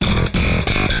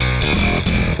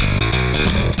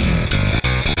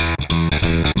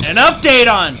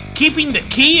update on keeping the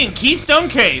key in Keystone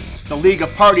Case. The League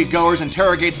of Party Goers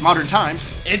interrogates modern times.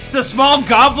 It's the small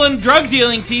goblin drug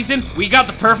dealing season. We got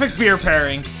the perfect beer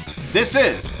pairings. This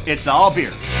is It's All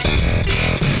Beer.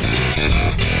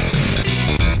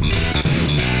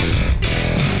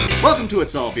 Welcome to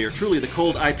It's All Beer, truly the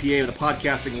cold IPA of the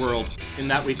podcasting world, in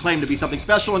that we claim to be something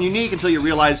special and unique until you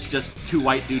realize just two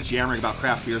white dudes yammering about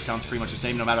craft beer sounds pretty much the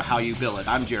same no matter how you bill it.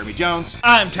 I'm Jeremy Jones.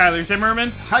 I'm Tyler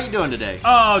Zimmerman. How you doing today?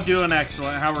 Oh, doing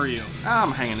excellent. How are you?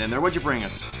 I'm hanging in there. What'd you bring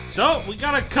us? So, we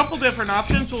got a couple different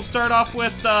options. We'll start off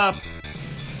with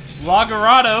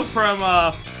Lagerado from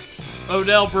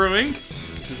Odell Brewing.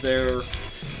 This is their...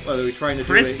 What are we trying to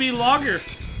Crispy Lager.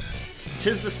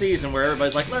 'Tis the season where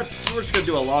everybody's like, we're just gonna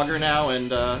do a lager now and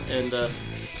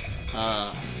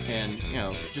you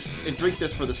know, just drink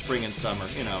this for the spring and summer.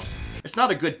 You know, it's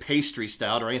not a good pastry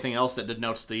stout or anything else that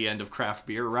denotes the end of craft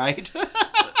beer, right?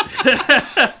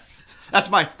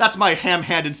 That's my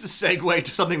ham-handed segue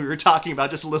to something we were talking about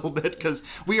just a little bit, because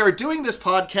we are doing this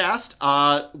podcast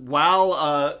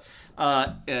while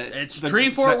it's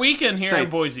Treefort weekend here in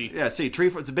Boise. Yeah,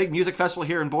 Treefort. It's a big music festival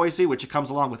here in Boise, which comes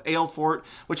along with Alefort,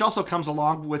 which also comes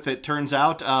along with, it turns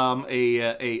out,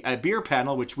 a beer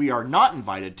panel, which we are not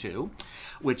invited to,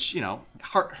 which, you know,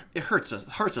 it hurts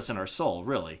us in our soul,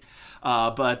 really.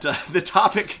 But the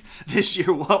topic this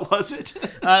year, what was it?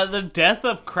 The death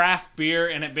of craft beer,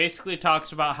 and it basically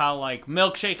talks about how, like,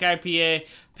 milkshake IPA,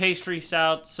 pastry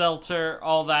stout, seltzer,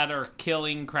 all that are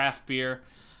killing craft beer.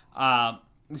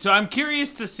 So I'm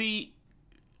curious to see,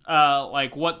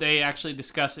 like, what they actually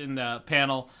discuss in the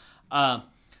panel.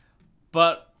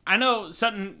 But I know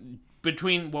something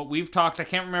between what we've talked, I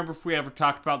can't remember if we ever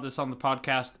talked about this on the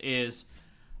podcast, is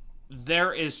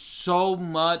there is so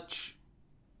much,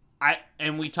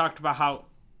 and we talked about how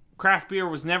craft beer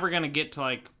was never going to get to,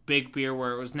 like, big beer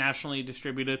where it was nationally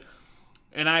distributed.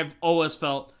 And I've always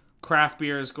felt craft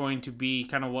beer is going to be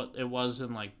kind of what it was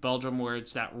in, like, Belgium, where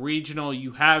it's that regional,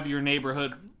 you have your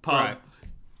neighborhood pub, right.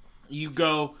 You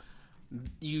go,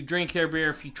 you drink their beer.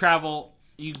 If you travel,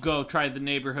 you go try the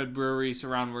neighborhood breweries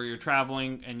around where you're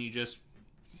traveling, and you just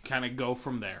kind of go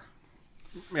from there.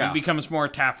 Yeah. It becomes more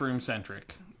taproom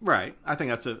centric. Right. I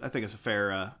think it's a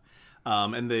fair,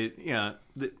 I'm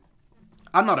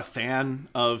not a fan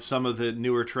of some of the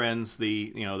newer trends,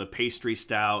 the pastry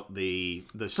stout, the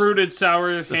fruited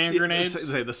sour hand grenades,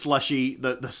 the slushy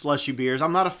beers.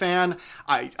 I'm not a fan.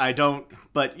 I don't.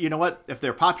 But you know what? If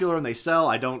they're popular and they sell,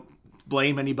 I don't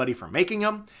blame anybody for making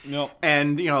them. No.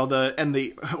 And you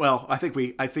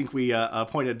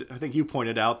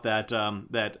pointed out that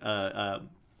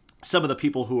some of the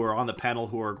people who are on the panel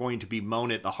who are going to bemoan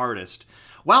it the hardest,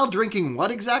 while drinking what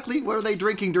exactly? What are they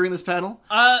drinking during this panel?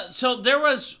 So there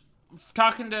was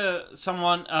talking to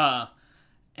someone,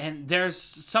 and there's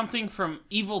something from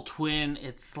Evil Twin.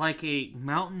 It's like a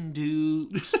Mountain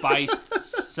Dew spiced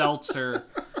seltzer.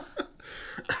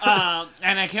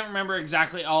 And I can't remember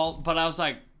exactly all, but I was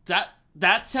like,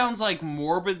 that sounds like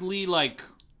morbidly, like,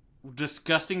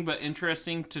 disgusting but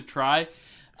interesting to try.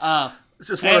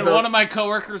 One of my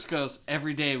coworkers goes,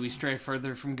 every day we stray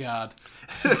further from God.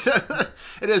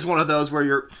 It is one of those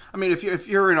where if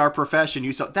you're in our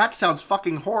profession, that sounds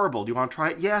fucking horrible. Do you want to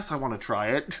try it? Yes, I want to try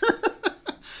it.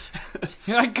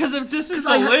 Because if this is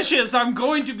delicious, I'm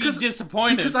going to be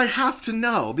disappointed. Because I have to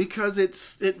know. Because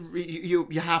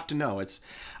you have to know. It's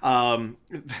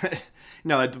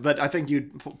no, but I think you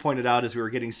pointed out as we were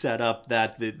getting set up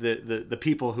that the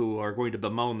people who are going to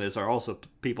bemoan this are also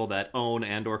people that own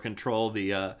and or control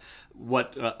the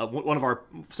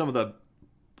some of the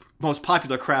most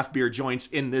popular craft beer joints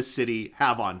in this city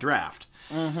have on draft.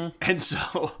 Mm-hmm. And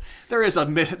so there is a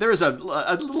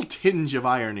little tinge of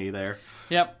irony there.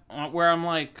 Yep, where I'm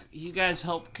like, you guys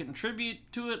help contribute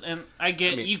to it, and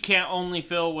you can't only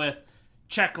fill with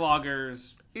Czech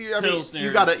lagers, Pilsners.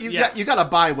 You gotta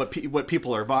buy what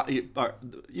people are buying.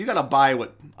 You gotta buy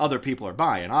what other people are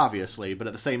buying, obviously. But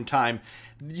at the same time,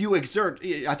 you exert.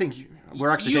 I think we're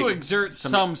actually taking exert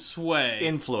some sway,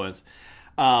 influence.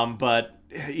 But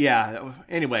yeah.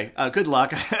 Anyway, good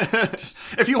luck.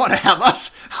 If you want to have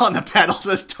us on the panel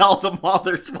to tell them why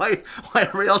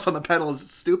everybody else on the panel is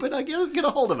stupid, get a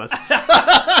hold of us.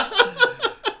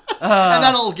 And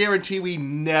that'll guarantee we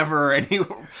never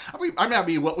we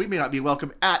may not be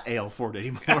welcome at Alefort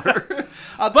anymore.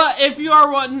 But if you are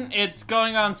wanting, it's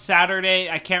going on Saturday.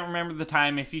 I can't remember the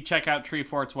time. If you check out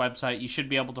Treefort's website, you should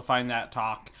be able to find that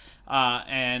talk.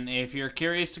 And if you're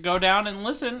curious to go down and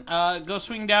listen, go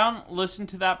swing down, listen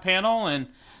to that panel, and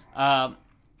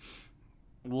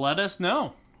let us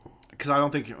know. Because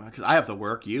I have to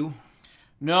work. You?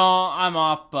 No, I'm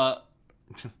off, but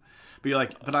But you're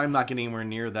like, but I'm not getting anywhere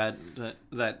near that.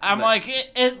 I'm like,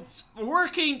 it's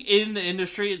working in the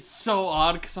industry. It's so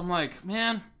odd because I'm like,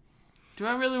 man, do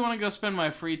I really want to go spend my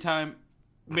free time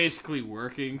basically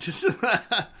working?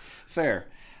 Fair.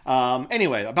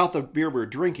 Anyway, about the beer we're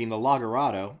drinking, the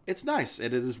Lagerado, it's nice.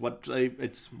 It's what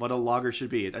a lager should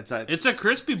be. It's a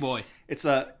crispy boy. It's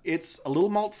a little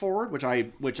malt forward, which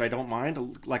I don't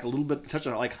mind. Like a little bit touch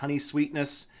of like honey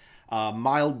sweetness,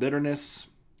 mild bitterness.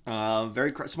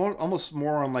 Very almost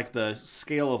more on like the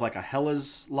scale of like a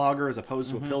Helles lager as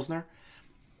opposed to a Pilsner.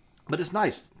 But it's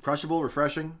nice, crushable,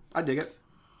 refreshing. I dig it.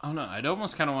 Oh no, I'd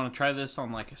almost kind of want to try this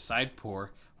on like a side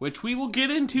pour, which we will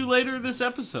get into later this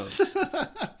episode.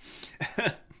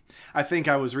 I think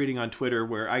I was reading on Twitter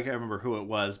where I can't remember who it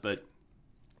was, but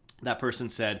that person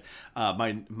said,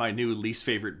 my new least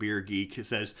favorite beer geek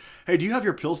says, "Hey, do you have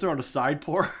your Pilsner on a side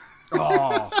pour?"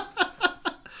 Oh.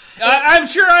 I'm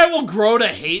sure I will grow to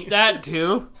hate that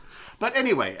too. But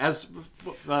anyway,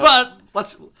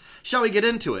 shall we get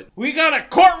into it? We got a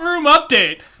courtroom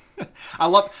update. I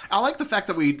like the fact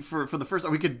that we for the first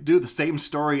we could do the same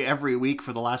story every week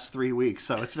for the last 3 weeks,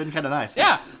 so it's been kind of nice.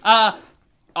 Yeah.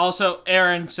 Also,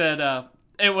 Aaron said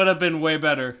it would have been way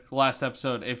better last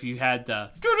episode if you had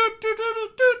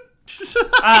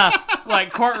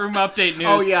like courtroom update news.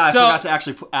 Oh yeah, I forgot to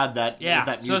actually add that. Yeah.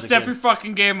 That So music step in. your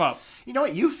fucking game up. You know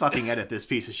what? You fucking edit this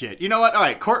piece of shit. You know what? All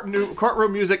right,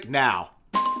 courtroom music now.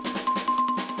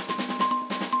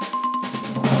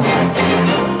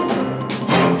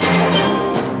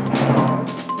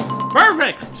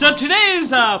 Perfect. So today is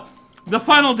the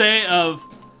final day of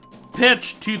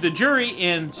pitch to the jury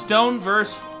in Stone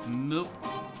vs. Miller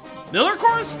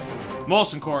Coors?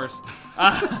 Molson Coors.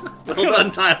 Well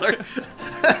done, Tyler.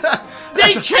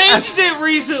 They changed it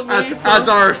recently. As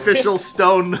our official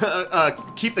Stone,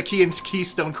 keep the key and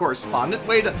Keystone correspondent.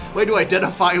 Way to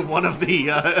identify one of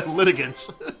the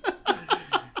litigants.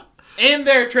 In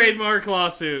their trademark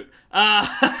lawsuit.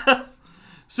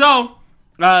 So,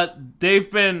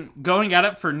 they've been going at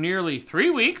it for nearly 3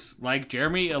 weeks, like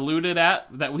Jeremy alluded at,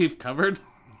 that we've covered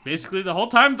basically the whole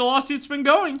time the lawsuit's been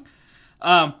going.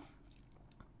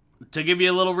 To give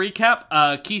you a little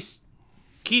recap,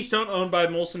 Keystone, owned by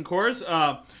Molson Coors,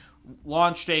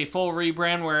 launched a full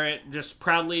rebrand where it just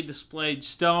proudly displayed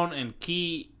Stone and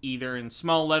Key either in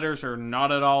small letters or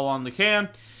not at all on the can,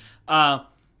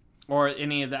 or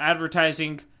any of the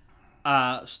advertising.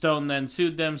 Stone then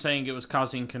sued them, saying it was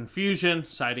causing confusion,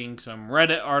 citing some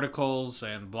Reddit articles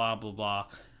and blah blah blah.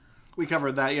 We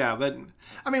covered that, yeah, but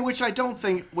I mean, which I don't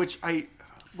think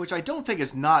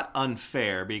is not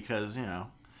unfair because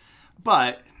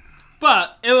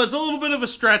but it was a little bit of a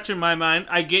stretch in my mind.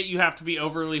 I get you have to be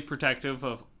overly protective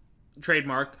of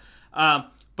trademark,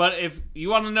 but if you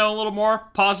want to know a little more,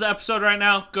 pause the episode right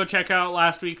now. Go check out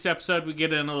last week's episode. We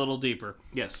get in a little deeper.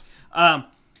 Yes.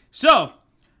 Stone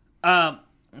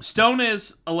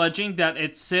is alleging that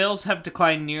its sales have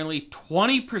declined nearly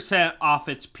 20% off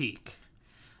its peak.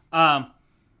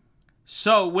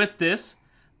 So with this,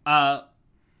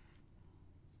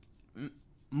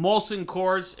 Molson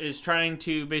Coors is trying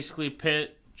to basically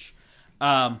pitch,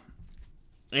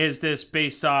 is this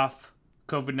based off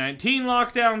COVID-19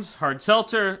 lockdowns, hard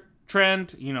seltzer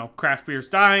trend, craft beer's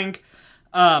dying,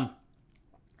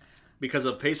 because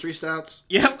of pastry stouts.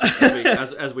 Yep.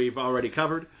 as we've already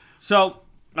covered. So,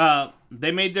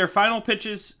 they made their final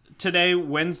pitches today,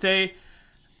 Wednesday,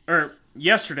 March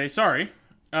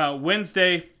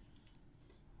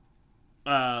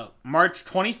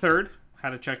 23rd. Had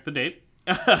to check the date.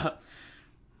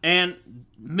 And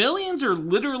millions are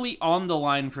literally on the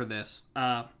line for this.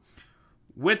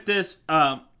 With this,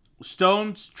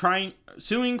 Stone's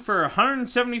suing for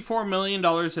 $174 million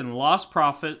in lost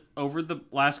profit over the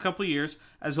last couple of years,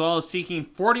 as well as seeking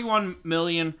 $41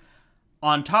 million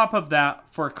on top of that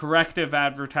for corrective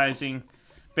advertising,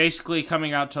 basically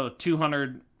coming out to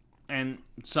 $200 and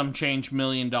some change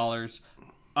million. The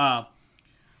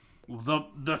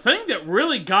thing that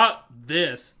really got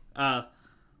this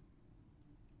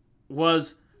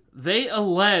was they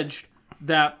alleged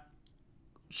that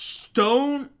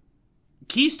Keystone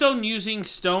using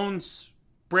Stone's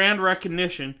brand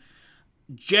recognition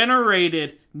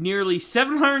generated nearly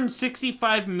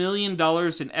 $765 million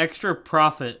in extra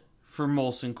profit for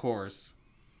Molson Coors.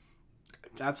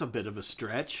 That's a bit of a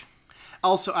stretch.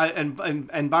 Also,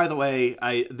 and by the way,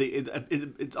 I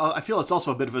feel it's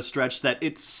also a bit of a stretch that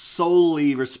it's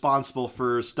solely responsible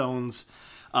for Stone's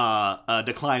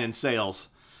decline in sales.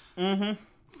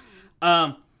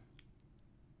 Mm-hmm.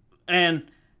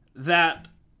 And that,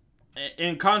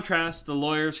 in contrast, the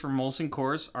lawyers for Molson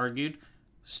Coors argued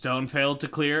Stone failed to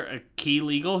clear a key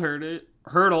legal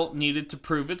Hurdle needed to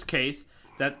prove its case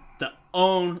that the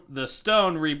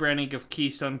Stone rebranding of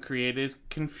Keystone created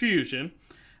confusion.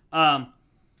 And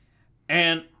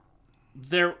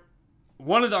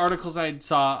one of the articles I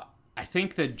saw, I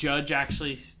think the judge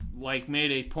actually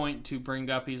made a point to bring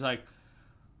up. He's like,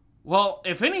 well,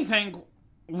 if anything,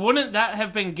 wouldn't that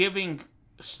have been giving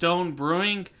Stone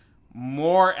Brewing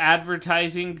more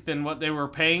advertising than what they were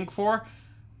paying for?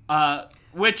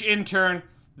 Which in turn,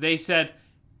 they said,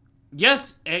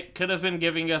 yes, it could have been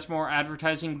giving us more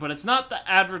advertising, but it's not the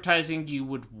advertising you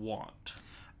would want.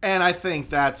 And I think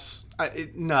that's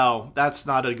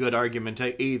not a good argument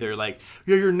either. Like,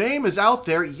 your name is out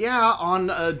there, on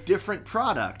a different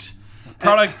product. A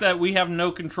product that we have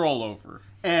no control over.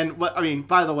 And,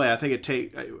 by the way, I think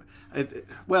I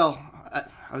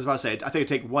was about to say, I think it'd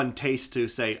take one taste to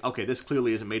say, okay, this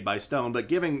clearly isn't made by Stone, but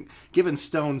given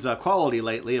Stone's quality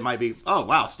lately, it might be, oh,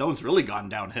 wow, Stone's really gone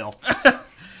downhill.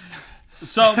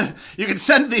 So you can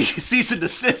send the cease and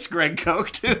desist, Greg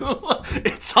Koch, to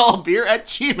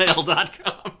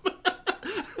itsallbeer@gmail.com.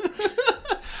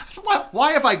 So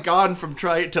why have I gone from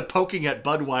trying to poking at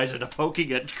Budweiser to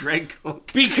poking at Greg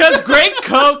Koch? Because Greg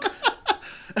Koch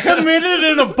committed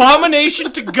an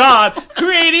abomination to God,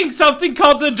 creating something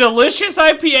called the Delicious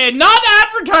IPA, not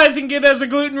advertising it as a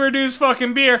gluten-reduced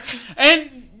fucking beer,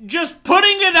 and just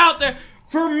putting it out there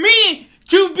for me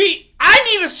to be... I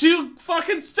need to sue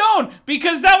fucking Stone,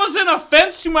 because that was an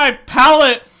offense to my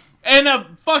palate and a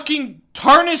fucking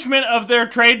tarnishment of their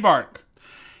trademark.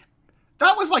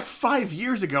 That was 5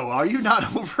 years ago. Are you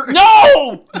not over it?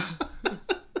 No!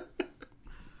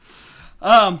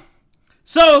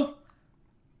 So...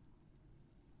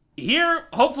 here,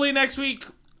 hopefully next week,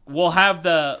 we'll have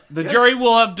the jury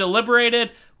will have deliberated.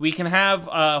 We can have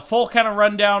a full kind of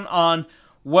rundown on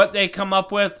what they come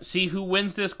up with, see who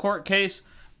wins this court case.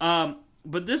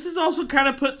 But this has also kind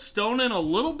of put Stone in a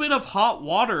little bit of hot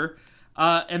water,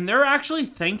 and they're actually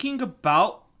thinking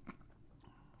about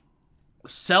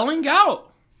selling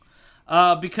out.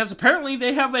 Because apparently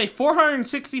they have a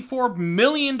 $464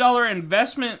 million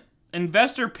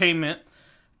investor payment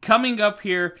coming up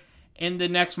here in the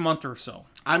next month or so.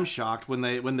 I'm shocked when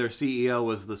their CEO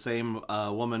was the same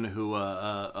woman who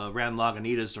ran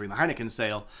Lagunitas during the Heineken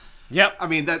sale. Yep. I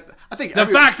think the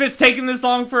fact it's taken this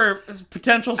long for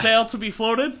potential sale to be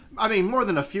floated. More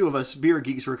than a few of us beer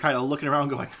geeks were kind of looking around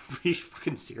going, are you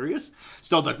fucking serious?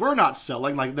 Still, we're not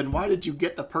selling. Then why did you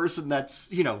get the person that's,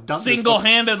 done this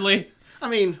single-handedly?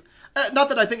 Not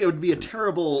that I think it would be a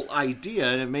terrible idea,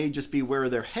 and it may just be where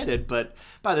they're headed, but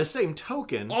by the same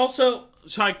token... Also,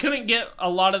 so I couldn't get a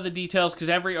lot of the details, because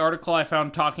every article I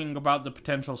found talking about the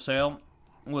potential sale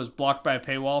was blocked by a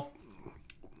paywall.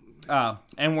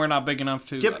 And we're not big enough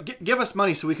to... Give us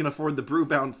money so we can afford the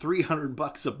Brewbound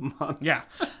 $300 a month. Yeah.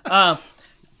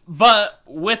 But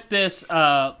with this,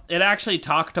 it actually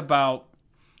talked about...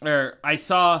 or I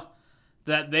saw...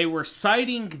 that they were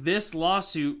citing this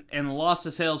lawsuit and loss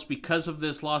of sales because of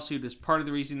this lawsuit as part of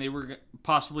the reason they were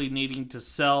possibly needing to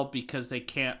sell, because they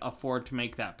can't afford to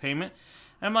make that payment.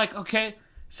 And I'm like, okay,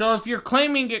 so if you're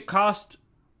claiming it cost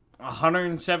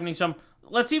 170 some,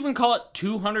 let's even call it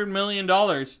 $200 million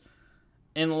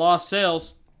in lost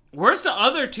sales, where's the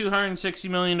other $260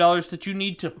 million that you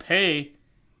need to pay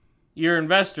your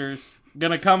investors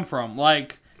gonna come from?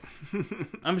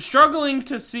 I'm struggling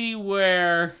to see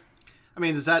where...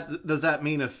 does that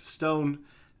mean if Stone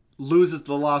loses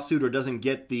the lawsuit or doesn't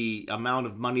get the amount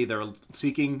of money they're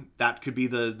seeking, that could be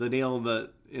the nail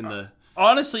in the...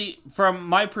 Honestly, from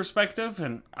my perspective,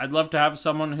 and I'd love to have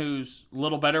someone who's a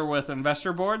little better with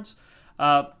investor boards,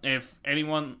 if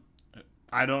anyone...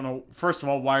 I don't know, first of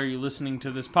all, why are you listening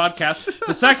to this podcast?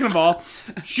 But second of all,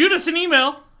 shoot us an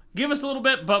email, give us a little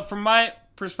bit, but from my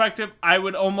perspective, I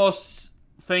would almost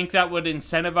think that would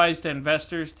incentivize the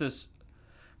investors to...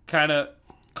 kind of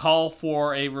call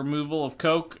for a removal of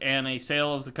Coke and a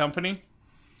sale of the company.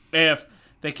 If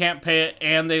they can't pay it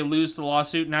and they lose the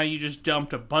lawsuit, now you just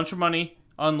dumped a bunch of money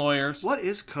on lawyers. What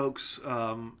is Coke's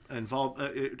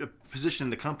position in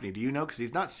the company? Do you know? Because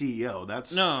he's not CEO.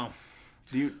 No.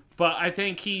 Do you? But I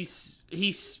think he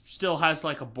still has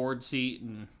a board seat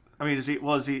and. Does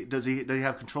he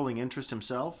have controlling interest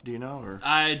himself? Do you know? Or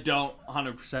I don't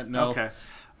 100% know. Okay.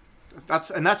 That's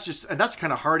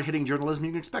kind of hard-hitting journalism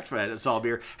you can expect from It's All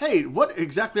Beer. Hey, what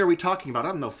exactly are we talking about? I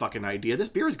have no fucking idea. This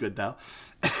beer is good, though.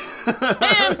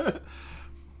 And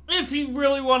if you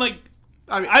really want to...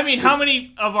 how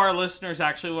many of our listeners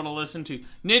actually want to listen to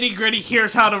nitty-gritty,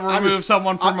 here's how to remove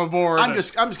someone from a board? I'm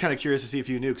just kind of curious to see if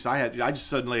you knew, because I just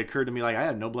suddenly occurred to me, I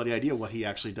had no bloody idea what he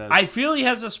actually does. I feel he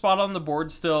has a spot on the board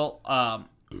still, and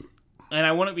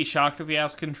I wouldn't be shocked if he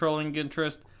has controlling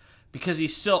interest, because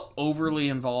he's still overly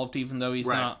involved, even though he's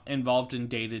Right. not involved in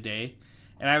day-to-day.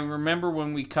 And I remember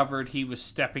when we covered he was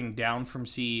stepping down from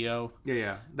CEO,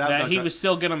 Yeah. that he was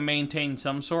still going to maintain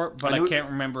some sort, but I can't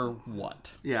remember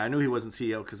what. Yeah, I knew he wasn't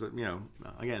CEO because,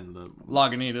 again, the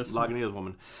Lagunitas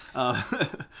woman.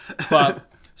 But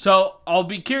so I'll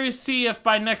be curious to see if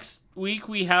by next week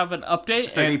we have an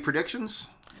update. Any predictions?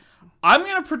 I'm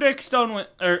going to predict Stone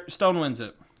wins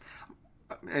it.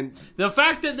 And The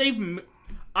fact that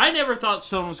I never thought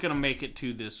Stone was going to make it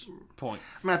to this point.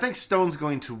 I mean, I think Stone's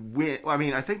going to win. I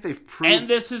mean, I think they've proved. And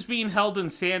this is being held in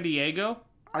San Diego.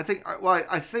 I think. Well,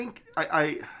 I think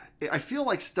I feel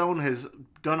like Stone has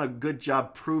done a good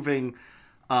job proving,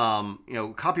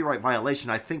 copyright violation.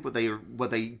 I think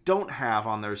what they don't have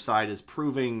on their side is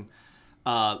proving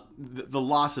the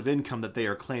loss of income that they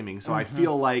are claiming. So I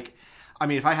feel like, I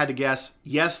mean, if I had to guess,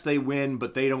 yes, they win,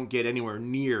 but they don't get anywhere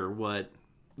near what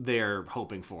they're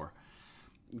hoping for.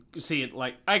 See it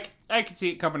like I could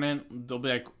see it coming in. They'll be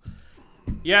like,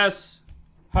 yes,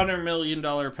 $100 million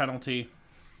penalty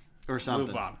Or something.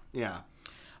 Move on. Yeah.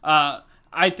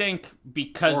 I think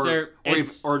because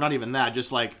or not even that,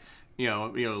 just like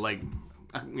a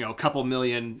couple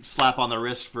million slap on the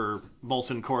wrist for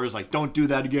Molson Coors, like, don't do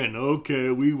that again. Okay,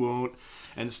 we won't.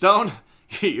 And Stone,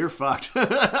 you're fucked.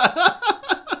 That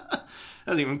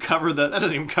doesn't even cover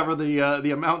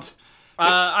the amount.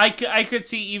 I could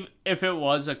see if it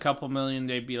was a couple million,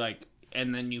 they'd be like,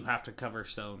 and then you have to cover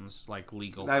Stone's like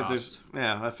legal costs.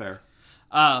 Yeah, that's fair.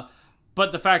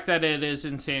 But the fact that it is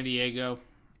in San Diego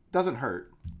doesn't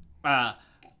hurt.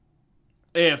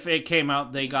 If it came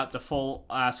out, they got the full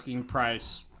asking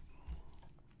price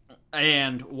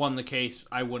and won the case,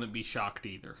 I wouldn't be shocked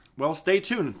either. Well, stay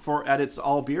tuned at It's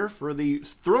All Beer for the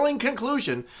thrilling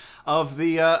conclusion of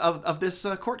the of this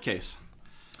court case.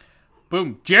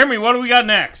 Boom. Jeremy, what do we got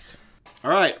next?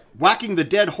 All right, whacking the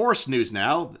dead horse news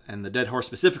now, and the dead horse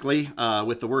specifically,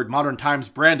 with the word Modern Times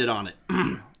branded on it.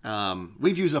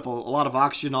 We've used up a lot of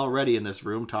oxygen already in this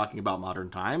room talking about Modern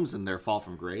Times and their fall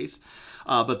from grace.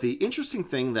 But the interesting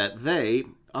thing that they,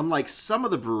 unlike some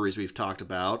of the breweries we've talked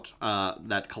about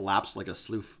that collapsed like a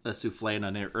souffle in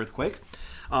an earthquake,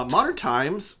 Modern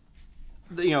Times,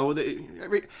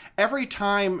 every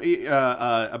time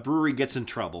a brewery gets in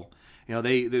trouble,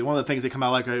 they one of the things they come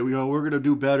out like, we're going to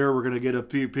do better. We're going to get a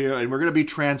PPA, and we're going to be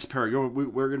transparent.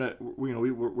 We're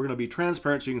going to be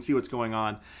transparent so you can see what's going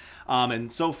on.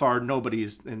 And so far,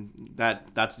 nobody's, and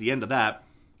that's the end of that.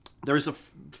 There's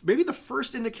maybe the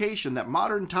first indication that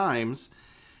Modern Times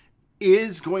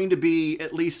is going to be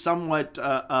at least somewhat,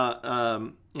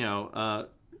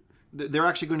 they're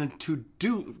actually going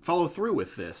to follow through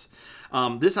with this.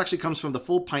 This actually comes from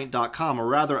thefullpint.com, or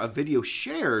rather a video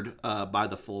shared by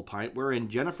The Full Pint, wherein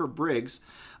Jennifer Briggs,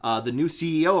 the new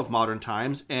CEO of Modern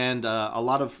Times, and a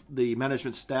lot of the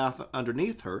management staff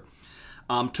underneath her,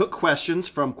 took questions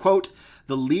from, quote,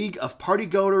 the League of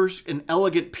Partygoers and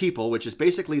Elegant People, which is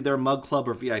basically their mug club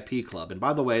or VIP club. And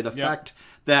by the way, the fact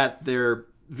that their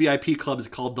VIP club is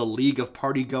called the League of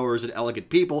Partygoers and Elegant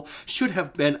People should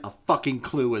have been a fucking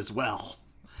clue as well.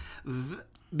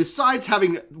 Besides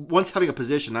having a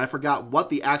position, I forgot what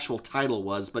the actual title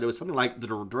was, but it was something like the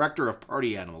Director of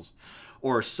Party Animals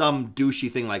or some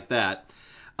douchey thing like that.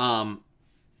 The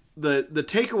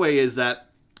takeaway is that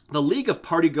the League of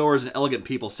Partygoers and Elegant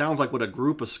People sounds like what a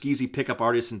group of skeezy pickup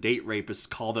artists and date rapists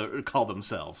call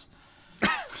themselves.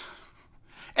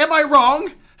 Am I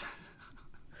wrong?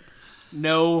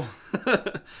 No.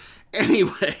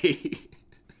 Anyway,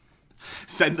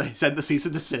 send the cease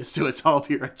and desist to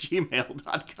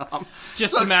itsallbeer@gmail.com.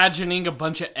 Just imagining a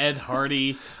bunch of Ed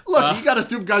Hardy. Look, you got to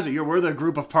assume, guys, that we're the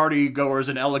group of party goers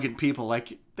and elegant people.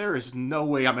 Like, there is no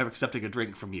way I'm ever accepting a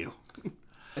drink from you.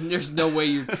 And there's no way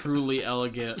you're truly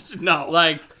elegant. No.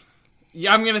 Like,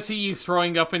 I'm going to see you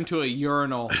throwing up into a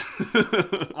urinal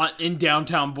in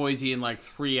downtown Boise in like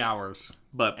 3 hours.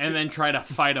 And then try to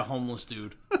fight a homeless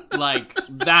dude. Like,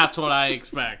 that's what I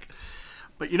expect.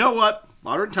 But you know what?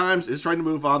 Modern Times is trying to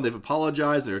move on. They've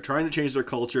apologized. They're trying to change their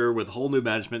culture with a whole new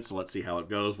management, so let's see how it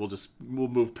goes. We'll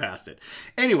move past it.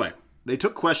 Anyway, they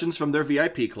took questions from their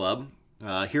VIP club,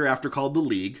 hereafter called the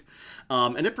League,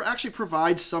 and it actually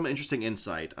provides some interesting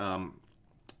insight.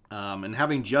 And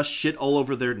having just shit all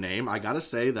over their name, I gotta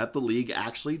say that the League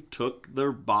actually took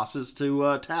their bosses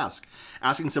to task,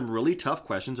 asking some really tough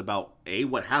questions about, A,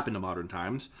 what happened to Modern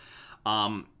Times,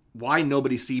 why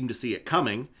nobody seemed to see it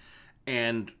coming,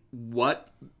 and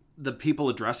what the people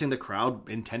addressing the crowd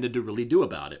intended to really do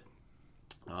about it.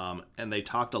 And they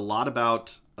talked a lot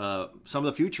about some of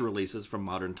the future releases from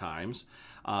Modern Times.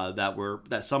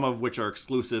 That some of which are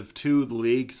exclusive to the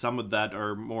league, some of that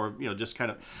are more, just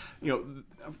kind of,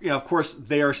 of course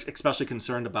they are especially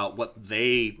concerned about what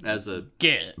they as a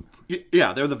get.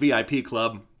 Yeah, they're the VIP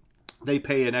club. They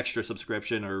pay an extra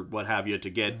subscription or what have you to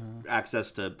get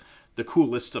access to the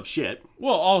coolest of shit.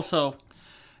 Well, also,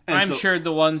 I'm sure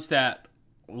the ones that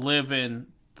live in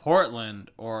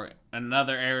Portland or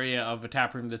another area of a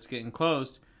taproom that's getting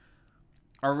closed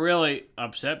are really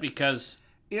upset because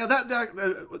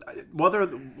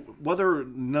whether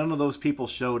none of those people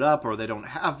showed up or they don't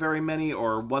have very many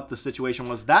or what the situation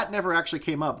was, that never actually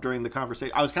came up during the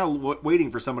conversation. I was kind of waiting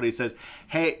for somebody who says,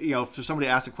 hey, for somebody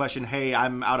to ask a question, hey,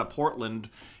 I'm out of Portland,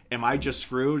 am I just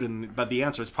screwed? But the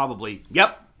answer is probably,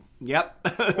 yep.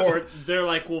 Or they're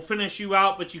like, we'll finish you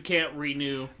out, but you can't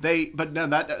renew. But no,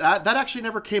 that actually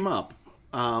never came up.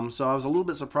 So I was a little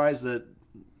bit surprised that,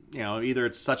 either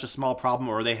it's such a small problem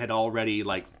or they had already,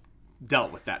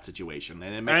 dealt with that situation.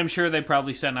 And I'm sure they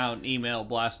probably sent out an email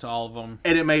blast to all of them.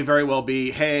 And it may very well be,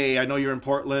 hey, I know you're in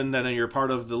Portland and you're part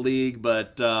of the league,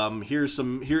 but here's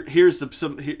some beer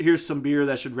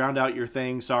that should round out your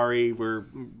thing. Sorry, we're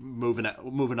moving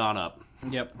on up.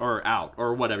 Yep. Or out,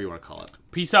 or whatever you want to call it.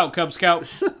 Peace out, Cub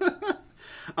Scouts.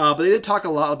 But they did talk a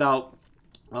lot about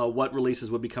what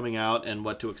releases would be coming out and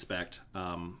what to expect.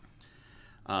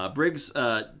 Briggs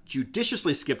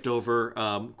judiciously skipped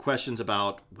over questions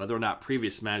about whether or not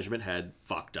previous management had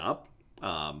fucked up.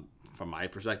 From my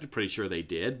perspective, pretty sure they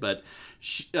did. But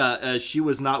she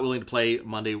was not willing to play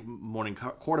Monday morning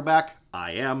quarterback.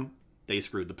 I am. They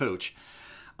screwed the pooch.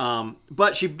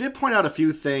 But she did point out a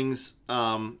few things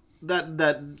that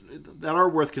are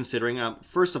worth considering.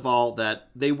 First of all, that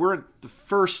they weren't the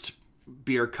first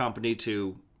beer company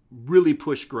to really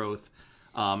push growth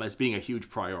as being a huge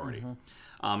priority. Mm-hmm.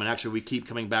 And actually, we keep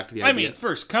coming back to the idea. I mean,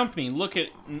 first company, look at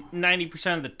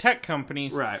 90% of the tech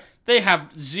companies. Right. They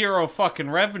have zero fucking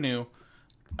revenue.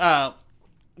 But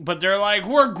they're like,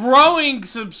 we're growing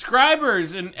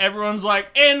subscribers. And everyone's like,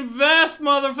 invest,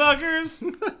 motherfuckers.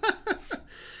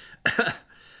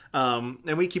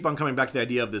 And we keep on coming back to the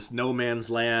idea of this no man's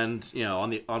land.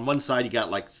 On one side, you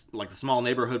got like the small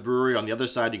neighborhood brewery. On the other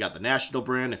side, you got the national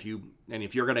brand. If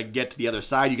you're going to get to the other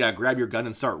side, you got to grab your gun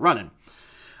and start running.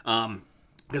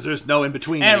 Because there's no in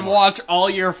between. And anymore. Watch all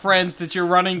your friends that you're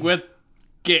running with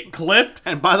get clipped.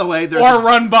 And by the way,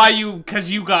 run by you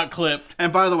because you got clipped.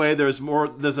 And by the way, there's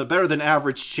a better than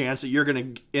average chance that you're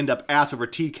going to end up ass over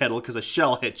tea kettle because a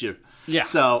shell hit you. Yeah.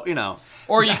 So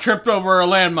or you tripped over a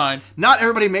landmine. Not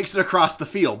everybody makes it across the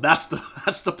field. That's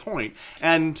the point.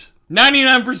 And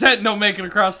 99% don't make it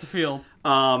across the field.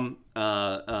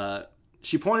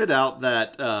 She pointed out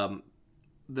that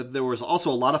there was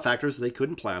also a lot of factors they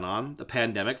couldn't plan on. The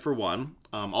pandemic, for one.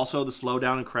 Also, the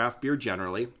slowdown in craft beer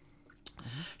generally.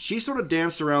 Mm-hmm. She sort of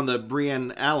danced around the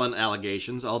Brienne Allen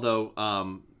allegations, although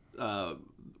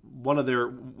one of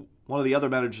the other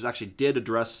managers actually did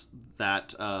address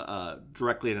that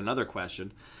directly in another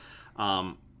question.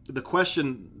 The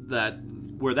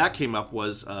question where that came up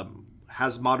was,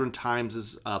 has Modern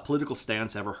Times' political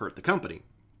stance ever hurt the company?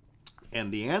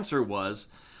 And the answer was,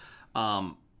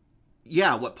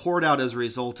 yeah, what poured out as a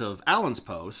result of Allen's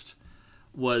post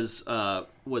was a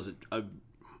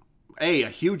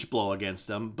huge blow against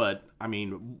them, but I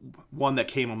mean, one that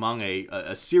came among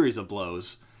a series of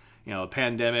blows. A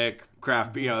pandemic,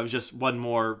 craft. It was just one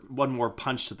more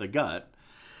punch to the gut.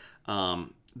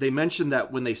 They mentioned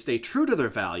that when they stay true to their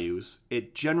values,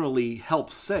 it generally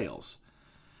helps sales.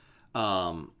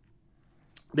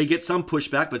 They get some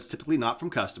pushback, but it's typically not from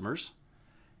customers.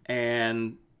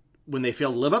 And when they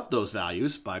fail to live up those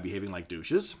values by behaving like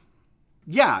douches,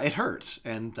 yeah, it hurts.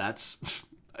 And that's,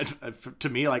 to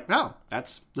me, like, no,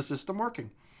 that's the system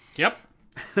working. Yep.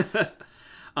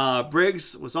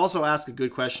 Briggs was also asked a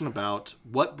good question about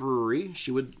what brewery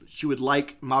she would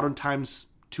like Modern Times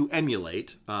to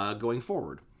emulate going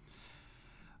forward.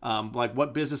 Like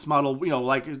what business model,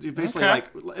 basically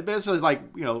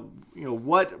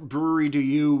what brewery do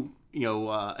you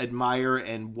admire,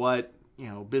 and what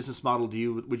business model do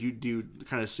you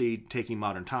kind of see taking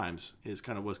Modern Times was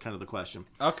kind of the question.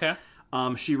 Okay.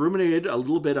 She ruminated a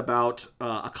little bit about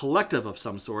a collective of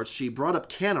some sorts. She brought up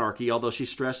Canarchy, although she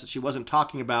stressed that she wasn't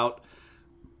talking about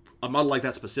a model like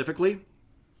that specifically.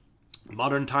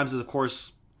 Modern Times is, of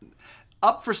course,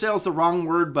 up for sale is the wrong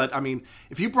word, but I mean,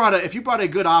 if you brought a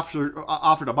good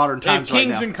offer to Modern Times right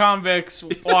now, if Kings and Convicts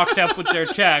walked up with their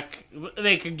check,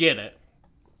 they could get it.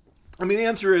 I mean, the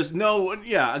answer is no.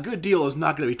 Yeah, a good deal is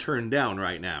not going to be turned down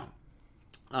right now.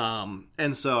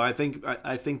 And so I think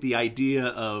the idea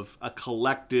of a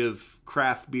collective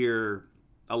craft beer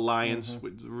alliance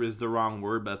is the wrong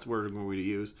word, but that's the word I'm going to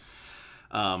use.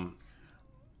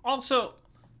 Also,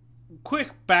 quick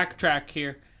backtrack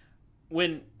here.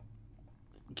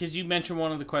 Because you mentioned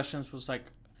one of the questions was like,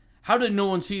 how did no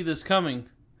one see this coming?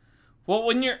 Well,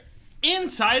 when you're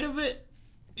inside of it,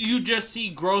 you just see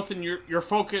growth and you're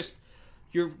focused.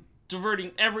 You're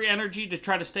diverting every energy to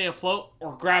try to stay afloat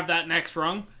or grab that next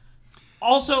rung.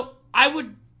 Also, I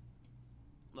would,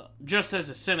 just as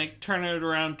a cynic, turn it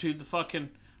around to the fucking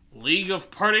League of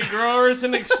Party Growers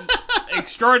and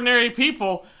Extraordinary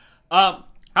People. How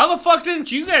the fuck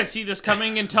didn't you guys see this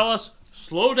coming and tell us,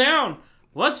 slow down,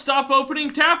 let's stop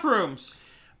opening tap rooms?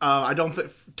 I don't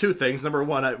think two things. Number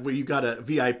one, you got a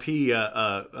VIP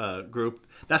group.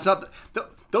 That's not.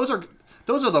 Those are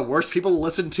the worst people to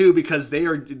listen to because they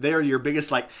are your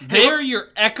biggest like. They are your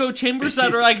echo chambers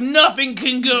that are like nothing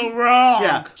can go wrong.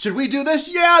 Yeah. Should we do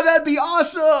this? Yeah, that'd be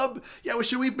awesome. Yeah. Well,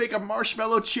 should we make a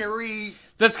marshmallow cherry?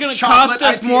 That's going to cost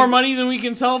us more money than we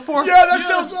can sell it for? Yeah, that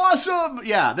sounds awesome.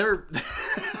 Yeah, they're...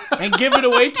 And give it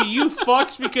away to you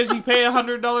fucks because you pay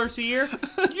 $100 a year? Yeah,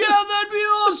 that'd be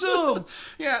awesome.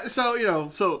 Yeah,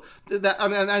 so that, I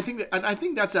mean, and I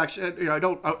think that's actually, I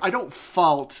don't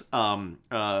fault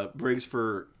Briggs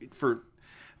for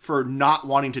not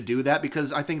wanting to do that,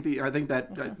 because I think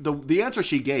that the answer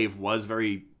she gave was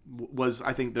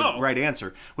I think the right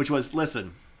answer, which was,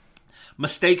 listen,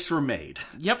 mistakes were made.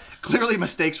 Yep. Clearly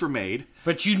mistakes were made.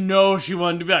 But she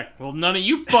wanted to be like, well, none of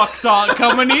you fucks saw it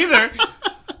coming either.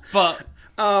 But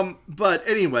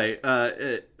anyway,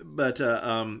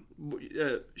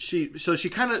 she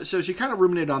kind of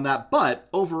ruminated on that. But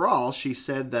overall, she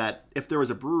said that if there was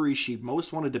a brewery she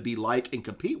most wanted to be like and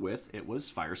compete with, it was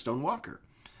Firestone Walker.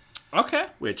 Okay.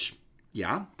 Which,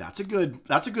 yeah, that's a good.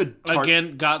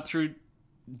 Again, got through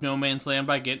no man's land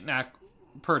by getting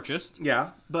purchased.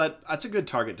 Yeah, but that's a good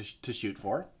target to shoot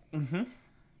for. Mm-hmm.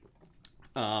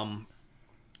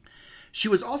 She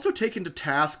was also taken to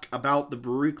task about the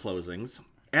brewery closings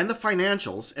and the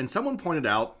financials, and someone pointed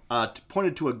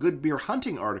to a Good Beer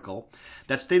Hunting article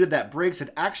that stated that Briggs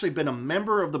had actually been a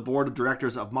member of the board of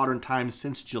directors of Modern Times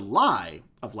since July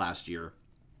of last year.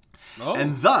 Oh.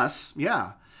 And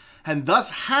thus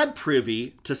had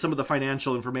privy to some of the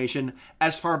financial information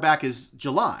as far back as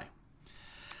July.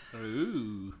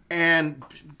 Ooh. And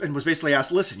was basically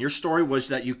asked, listen, your story was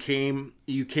that you came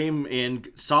in,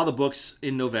 saw the books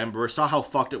in November, saw how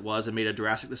fucked it was, and made a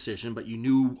drastic decision, but you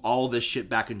knew all this shit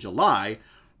back in July.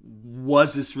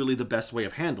 Was this really the best way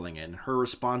of handling it? And her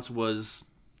response was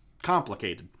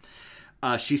complicated.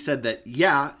 She said that,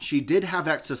 yeah, she did have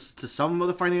access to some of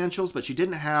the financials, but she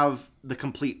didn't have the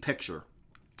complete picture.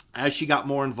 As she got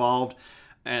more involved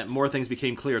and more things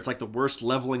became clear, it's like the worst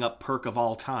leveling up perk of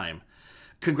all time.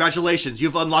 Congratulations,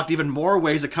 you've unlocked even more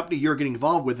ways a company you're getting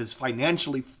involved with is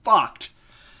financially fucked.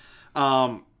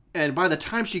 And by the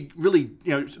time she really,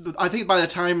 I think by the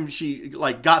time she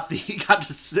got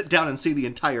to sit down and see the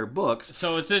entire books.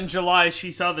 So it's in July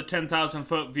she saw the 10,000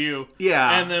 foot view.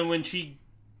 Yeah. And then when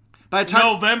by the time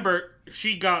November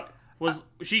she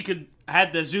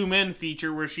had the zoom in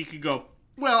feature where she could go.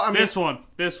 Well, I mean, this one.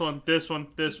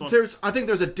 I think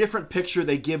there's a different picture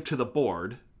they give to the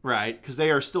board. Right, because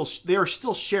they are still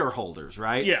shareholders,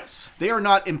 right? Yes, they are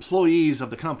not employees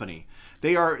of the company.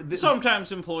 They are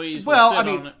sometimes employees. Well, I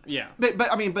mean, yeah, but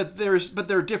there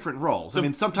are different roles. I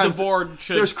mean, sometimes the board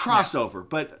there's crossover,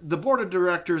 but the board of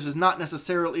directors is not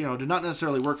necessarily do not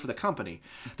necessarily work for the company.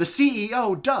 The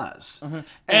CEO does,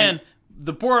 and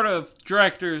the board of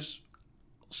directors'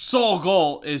 sole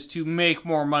goal is to make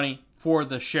more money for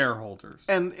the shareholders.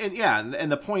 And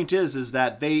the point is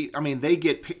that they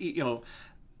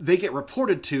get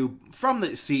reported to from the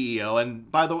CEO,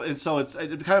 and by the way, so it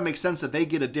kind of makes sense that they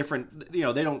get a different, they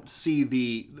don't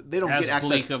get access.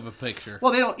 Bleak of a picture.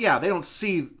 Well, they don't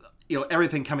see,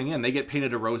 everything coming in. They get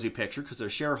painted a rosy picture because they're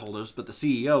shareholders, but the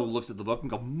CEO looks at the book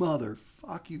and go,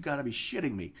 "Motherfuck, you gotta be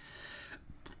shitting me."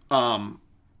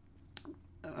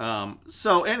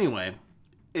 So anyway,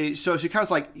 so she kind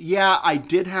of like, yeah, I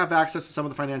did have access to some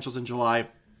of the financials in July,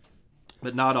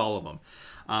 but not all of them.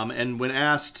 And when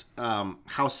asked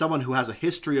how someone who has a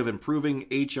history of improving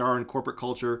HR and corporate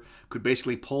culture could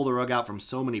basically pull the rug out from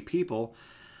so many people,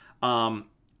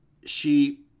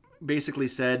 she basically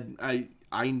said,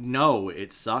 I know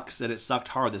it sucks and it sucked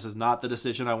hard. This is not the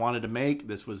decision I wanted to make.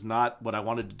 This was not what I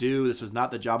wanted to do. This was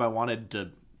not the job I wanted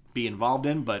to be involved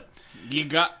in, but... You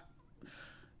got...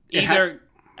 Either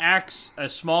axe a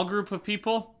small group of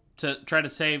people to try to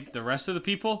save the rest of the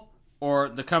people, or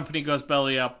the company goes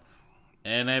belly up.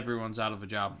 and everyone's out of a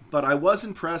job. But I was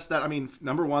impressed that, I mean,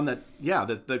 number one, that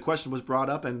the question was brought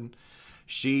up, and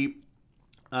she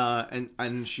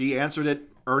and she answered it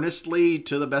earnestly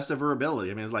to the best of her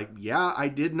ability. I mean, it's like, yeah, I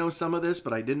did know some of this,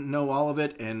 but I didn't know all of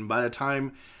it. And by the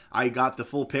time I got the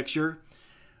full picture,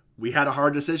 we had a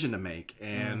hard decision to make.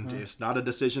 And it's not a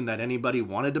decision that anybody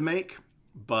wanted to make,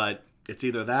 but it's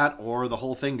either that or the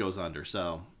whole thing goes under.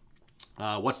 So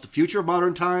what's the future of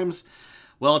Modern Times?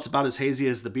 Well, it's about as hazy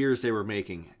as the beers they were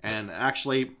making. And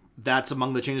actually, that's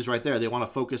among the changes right there. They want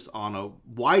to focus on a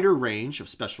wider range of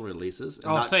special releases.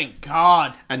 And Thank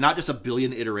God. And not just a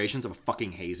billion iterations of a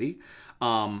fucking hazy.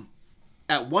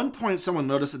 At one point, someone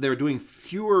noticed that they were doing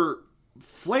fewer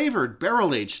flavored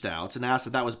barrel-aged stouts and asked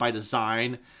if that was by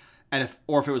design, and if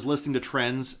it was listening to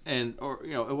trends, and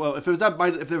if it was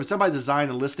done by design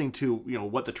and listening to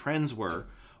what the trends were,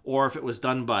 or if it was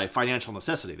done by financial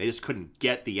necessity. They just couldn't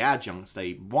get the adjuncts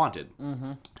they wanted.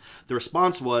 The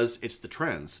response was, it's the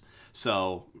trends.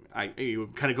 So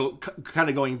kind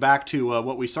of going back to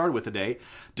what we started with today.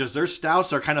 Dessert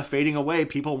stouts are kind of fading away.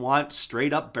 People want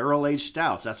straight up barrel aged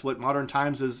stouts. That's what Modern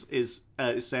Times is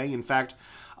saying. In fact,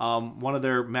 one of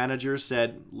their managers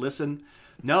said, "Listen,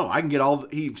 no, I can get all."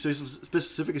 He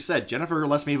specifically said, "Jennifer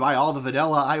lets me buy all the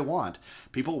vanilla I want.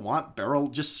 People want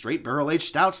just straight barrel aged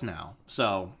stouts now."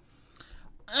 So,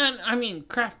 and I mean,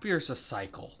 craft beer is a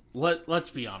cycle. Let's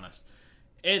be honest.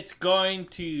 It's going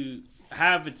to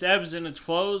have its ebbs and its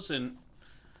flows, and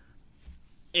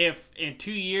if in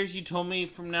 2 years you told me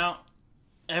from now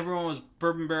everyone was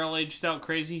bourbon barrel aged stout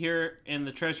crazy here in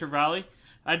the Treasure Valley,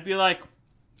 I'd be like,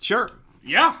 sure,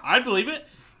 yeah, I'd believe it.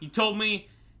 You told me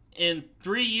in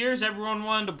 3 years everyone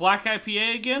wanted a black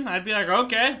IPA again, I'd be like,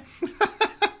 okay.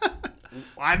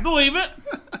 I'd believe it.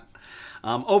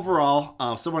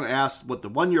 Overall, someone asked what the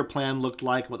 1 year plan looked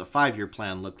like, what the 5 year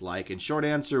plan looked like. And short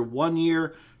answer, 1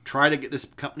 year, try to get this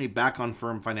company back on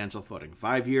firm financial footing.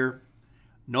 5 year,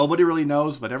 nobody really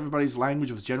knows, but everybody's language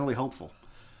was generally hopeful.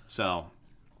 So,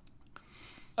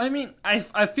 I mean, I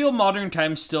feel Modern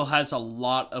Times still has a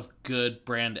lot of good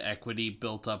brand equity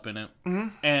built up in it.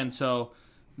 And so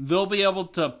they'll be able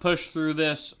to push through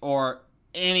this, or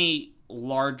any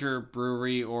larger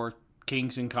brewery or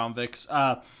Kings and Convicts.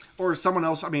 Or someone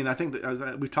else. I mean, I think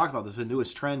that we've talked about this. The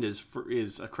newest trend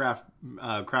is a craft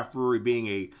brewery being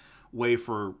a way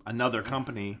for another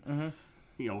company,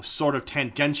 sort of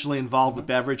tangentially involved with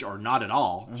beverage, or not at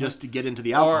all, just to get into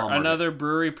the alcohol market. Or another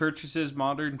brewery purchases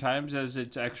Modern Times as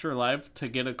its extra life to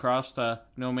get across the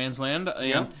no man's land.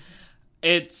 And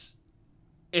it's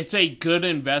a good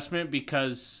investment,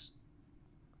 because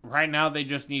right now they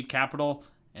just need capital,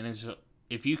 and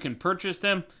if you can purchase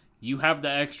them, you have the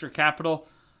extra capital.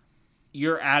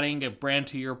 You're adding a brand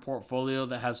to your portfolio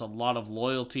that has a lot of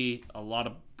loyalty, a lot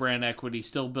of brand equity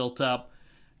still built up,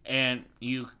 and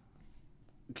you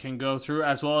can go through,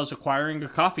 as well as acquiring a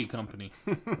coffee company.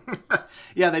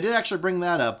 Yeah, they did actually bring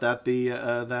that up, that the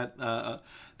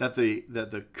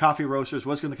coffee roasters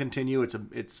was going to continue.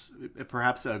 It's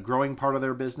perhaps a growing part of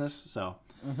their business. So.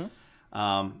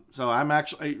 So I'm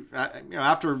actually,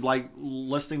 after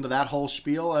listening to that whole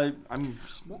spiel, I'm.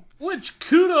 Which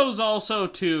kudos also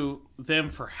to them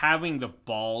for having the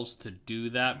balls to do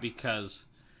that, because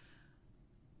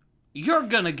you're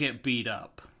gonna get beat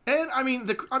up. And I mean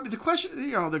the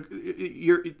question,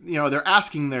 they're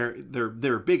asking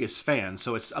their biggest fans,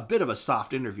 so it's a bit of a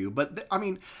soft interview. But I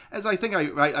mean, as I think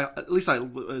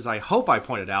as I hope I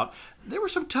pointed out, there were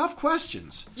some tough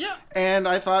questions. Yeah. And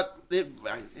I thought I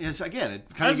was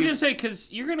gonna say,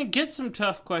 because you're gonna get some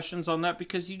tough questions on that,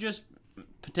 because you just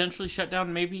potentially shut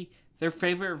down maybe their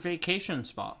favorite vacation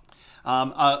spot.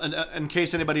 In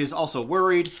case anybody is also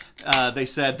worried, they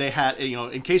said they had,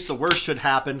 in case the worst should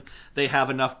happen, they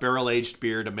have enough barrel-aged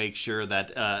beer to make sure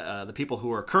that the people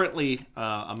who are currently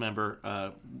a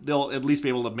member, they'll at least be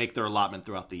able to make their allotment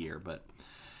throughout the year. But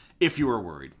if you were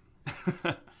worried.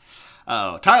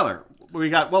 Tyler,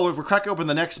 we're cracking open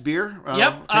the next beer.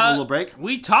 Yep. Take a little break.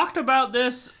 We talked about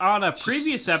this on a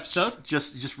previous episode.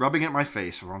 Just rubbing it in my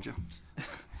face, won't you?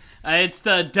 It's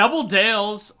the Double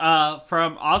Dales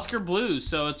from Oscar Blues.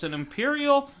 So it's an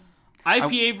Imperial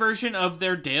IPA version of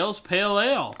their Dales Pale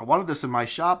Ale. I wanted this in my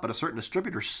shop, but a certain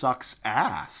distributor sucks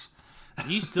ass.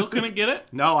 You still couldn't get it?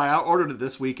 No, I ordered it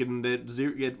this week and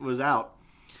it was out.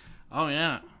 Oh,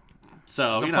 yeah.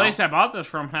 So, the place I bought this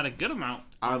from had a good amount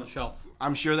on the shelf.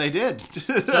 I'm sure they did.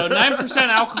 So 9%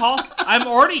 alcohol. I'm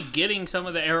already getting some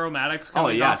of the aromatics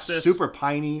coming off this. Super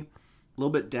piney, a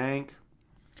little bit dank.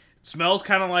 Smells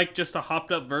kind of like just a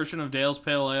hopped up version of Dale's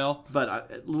Pale Ale.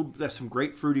 But there's some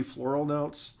great fruity floral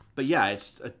notes. But yeah,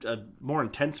 it's a more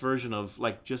intense version of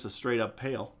just a straight up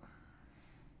pale.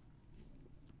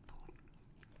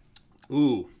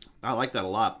 Ooh, I like that a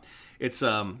lot. It's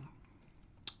wow,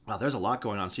 there's a lot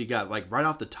going on. So you got like right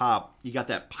off the top, you got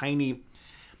that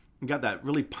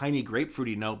really piney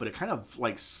grapefruity note, but it kind of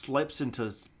like slips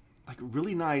into like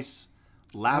really nice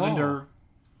lavender.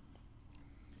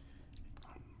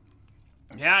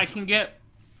 Yeah, I can get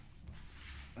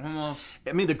almost.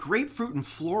 I mean, the grapefruit and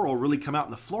floral really come out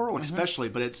in the floral, especially,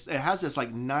 but it has this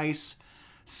like nice,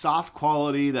 soft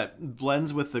quality that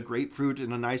blends with the grapefruit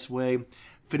in a nice way.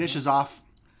 Finishes off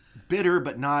bitter,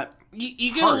 but not.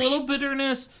 You get harsh. a little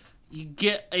bitterness. You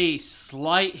get a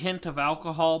slight hint of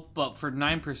alcohol, but for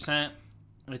 9%,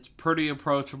 it's pretty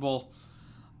approachable.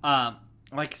 Like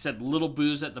I said, little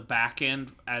booze at the back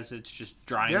end as it's just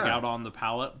drying out on the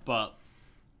palate, but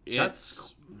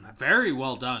it's very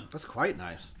well done. That's quite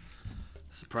nice.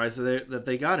 Surprised that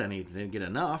they got any. They didn't get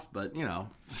enough, but you know,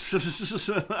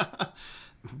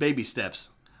 baby steps.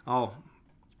 Oh,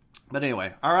 but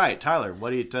anyway, all right, Tyler.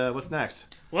 What's next?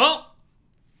 Well,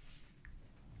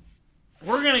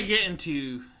 we're gonna get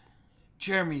into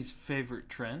Jeremy's favorite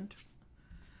trend.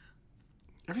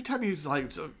 Every time you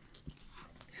like,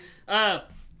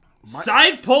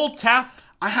 side pull tap.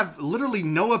 I have literally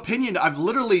no opinion. I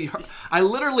literally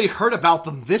heard about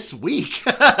them this week.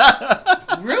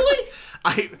 Really?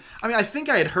 I mean, I think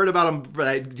I had heard about them, but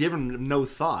I given them no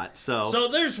thought. So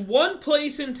there's one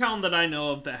place in town that I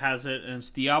know of that has it, and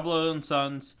it's Diablo and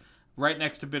Sons, right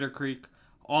next to Bitter Creek.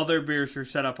 All their beers are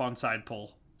set up on side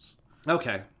pulls.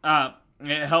 Okay.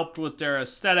 It helped with their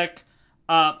aesthetic.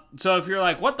 So if you're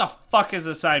like, what the fuck is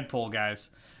a side pull,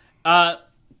 guys?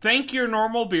 Think your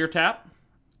normal beer tap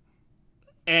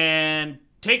and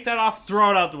take that off,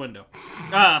 throw it out the window.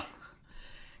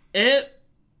 It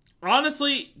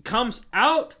honestly comes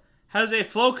out, has a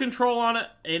flow control on it,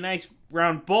 a nice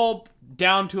round bulb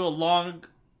down to a long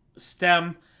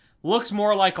stem. Looks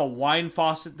more like a wine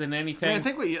faucet than anything. I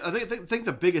mean, I think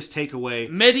the biggest takeaway...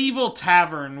 Medieval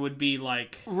tavern would be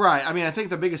like... Right. I mean, I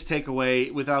think the biggest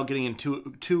takeaway, without getting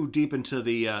into too deep into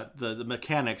the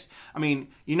mechanics, I mean,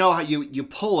 you know how you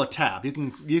pull a tab. You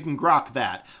can grok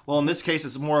that. Well, in this case,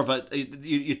 it's more of a...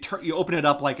 You open it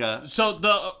up like a... So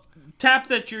the tap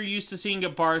that you're used to seeing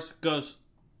at bars goes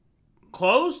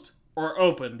closed or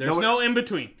open. There's no in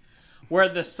between. Where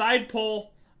the side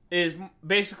pull is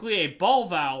basically a ball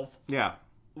valve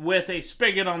with a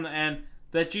spigot on the end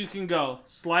that you can go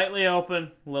slightly open,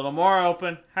 a little more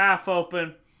open, half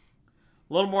open,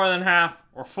 a little more than half,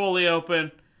 or fully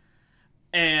open.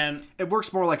 And it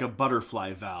works more like a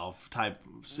butterfly valve type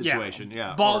situation.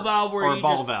 Yeah. Ball valve where you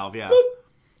ball just, valve,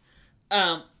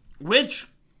 yeah. Which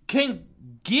can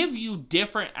give you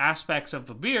different aspects of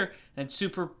a beer, and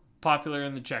super popular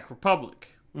in the Czech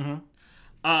Republic.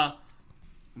 Mm-hmm.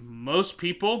 Most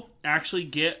people actually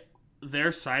get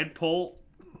their side pull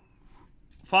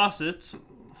faucets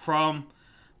from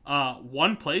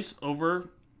one place over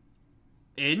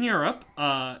in Europe.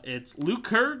 It's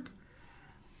Lukirg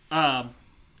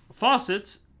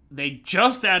faucets. They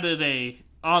just added a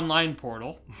online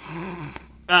portal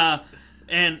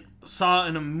and saw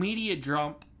an immediate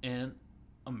jump in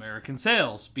American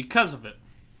sales because of it.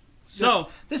 So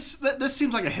this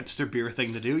seems like a hipster beer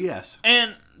thing to do, yes.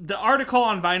 And the article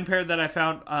on VinePair that I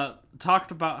found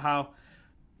talked about how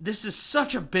this is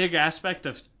such a big aspect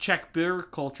of Czech beer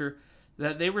culture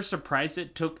that they were surprised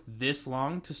it took this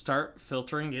long to start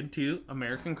filtering into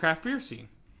American craft beer scene.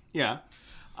 Yeah.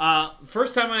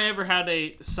 First time I ever had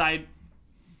a side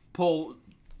pull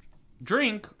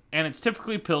drink, and it's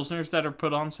typically Pilsners that are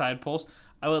put on side pulls.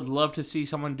 I would love to see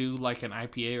someone do like an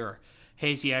IPA or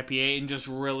hazy IPA and just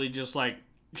really just like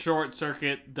short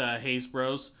circuit the Haze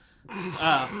Bros.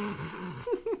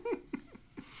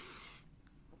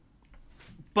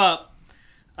 But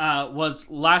was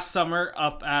last summer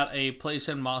up at a place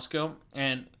in Moscow,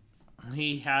 and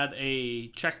he had a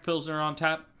Czech Pilsner on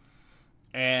tap,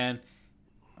 and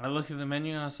I looked at the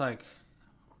menu and I was like,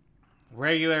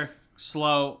 regular,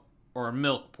 slow, or a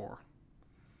milk pour.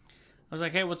 I was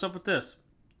like, hey, what's up with this?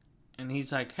 And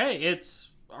he's like, hey, it's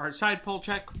our side pull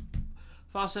Czech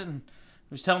faucet, and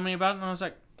he was telling me about it, and I was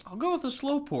like, I'll go with a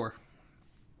slow pour.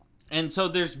 And so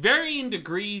there's varying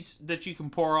degrees that you can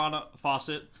pour on a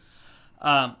faucet.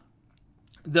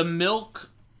 The milk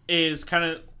is kind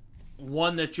of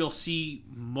one that you'll see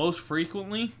most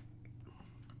frequently.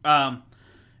 And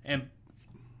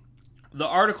the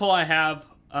article I have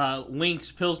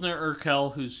links Pilsner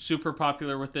Urquell, who's super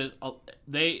popular with it.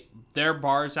 Their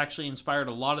bars actually inspired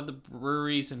a lot of the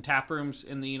breweries and tap rooms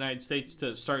in the United States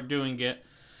to start doing it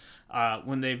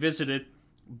when they visited.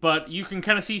 But you can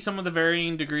kind of see some of the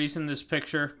varying degrees in this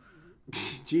picture.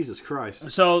 Jesus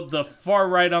Christ. So the far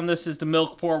right on this is the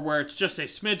milk pour, where it's just a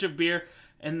smidge of beer,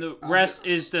 and the rest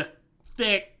is the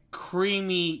thick,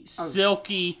 creamy,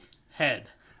 silky head.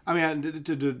 I mean,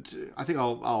 I think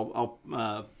I'll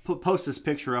post this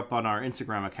picture up on our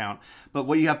Instagram account. But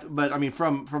what you have, but I mean,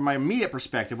 from my immediate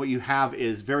perspective, what you have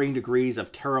is varying degrees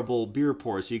of terrible beer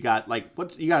pours. So you got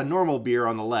you got a normal beer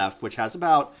on the left, which has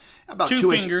about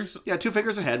two fingers. Yeah, 2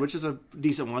 fingers ahead, which is a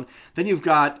decent one. Then you've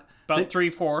got about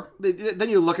 3-4. Then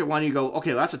you look at one, and you go,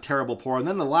 okay, that's a terrible pour. And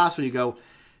then the last one, you go,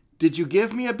 did you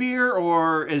give me a beer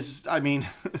or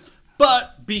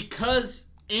But because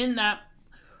in that,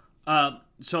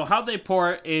 so how they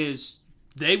pour it is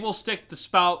they will stick the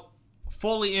spout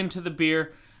fully into the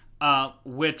beer,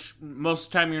 which most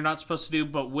of the time you're not supposed to do,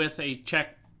 but with a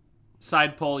check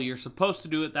side pull, you're supposed to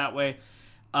do it that way.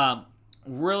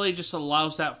 Really just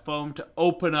allows that foam to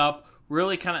open up,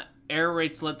 really kind of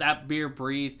aerates, let that beer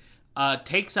breathe,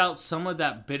 takes out some of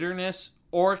that bitterness,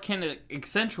 or can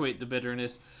accentuate the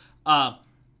bitterness.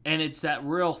 And it's that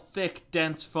real thick,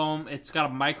 dense foam. It's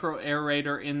got a micro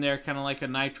aerator in there, kind of like a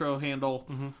nitro handle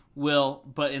will,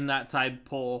 but in that side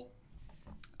pull.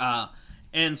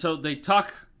 And so they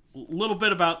talk a little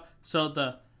bit about, so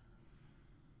the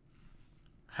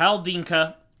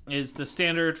Haldinka is the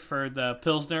standard for the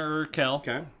Pilsner Urquell.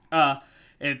 Okay.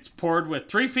 It's poured with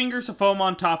 3 fingers of foam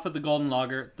on top of the golden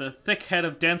lager. The thick head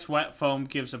of dense wet foam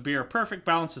gives a beer a perfect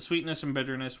balance of sweetness and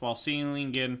bitterness while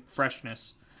sealing in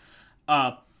freshness.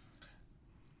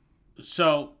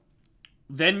 So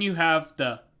then you have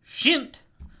the Shint.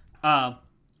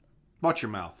 Watch your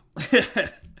mouth.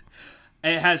 It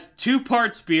has 2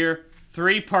 parts beer,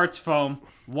 3 parts foam,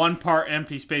 1 part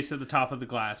empty space at the top of the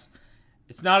glass.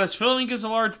 It's not as filling as a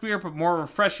large beer, but more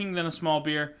refreshing than a small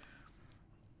beer.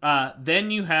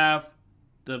 Then you have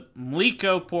the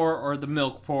Mliko pour or the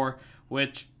milk pour,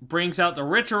 which brings out the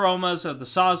rich aromas of the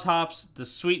Saaz hops, the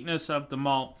sweetness of the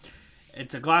malt.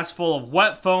 It's a glass full of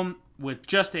wet foam with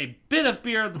just a bit of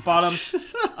beer at the bottom.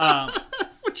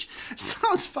 Which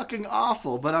sounds fucking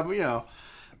awful,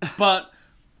 but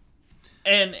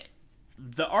and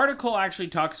the article actually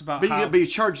talks about but you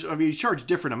charge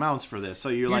different amounts for this, so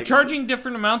you're charging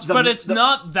different amounts, but it's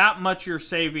not that much you're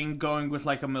saving going with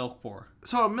like a milk pour.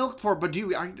 So a milk pour, but do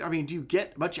you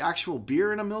get much actual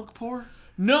beer in a milk pour?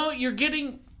 No, you're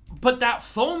getting, but that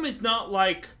foam is not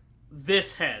like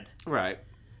this head. Right.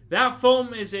 That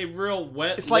foam is a real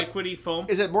wet, liquidy foam.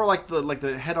 Is it more like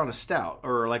the head on a stout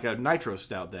or like a nitro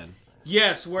stout then?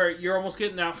 Yes, where you're almost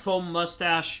getting that foam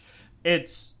mustache.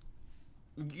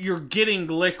 You're getting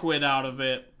liquid out of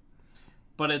it,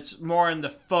 but it's more in the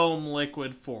foam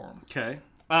liquid form. Okay.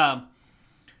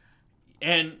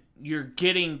 And you're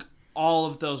getting all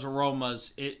of those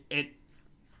aromas.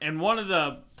 And one of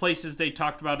the places they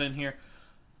talked about in here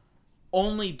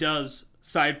only does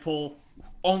side pull,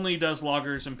 only does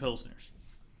lagers and pilsners.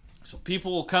 So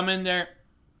people will come in there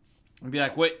and be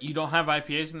like, wait, you don't have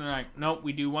IPAs? And they're like, nope,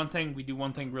 we do one thing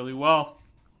really well.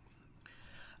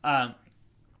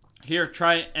 Here,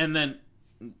 try it. And then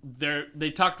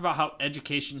they talked about how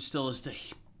education still is the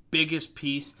biggest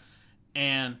piece,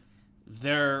 and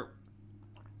they're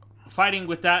fighting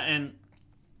with that and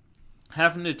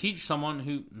having to teach someone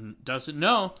who doesn't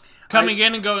know, coming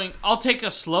in and going, I'll take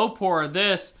a slow pour of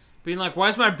this, being like, why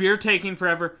is my beer taking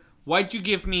forever? Why'd you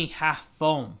give me half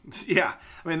foam? Yeah.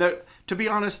 I mean, to be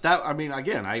honest,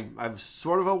 again, I'm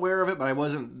sort of aware of it, but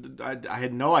I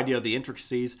had no idea of the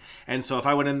intricacies. And so if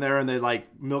I went in there and they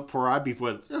milk pour, I'd be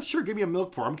like, oh, sure, give me a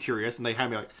milk pour. I'm curious. And they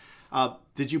had me like,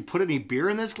 did you put any beer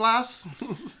in this glass?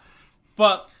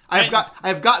 But I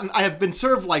have been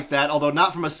served like that, although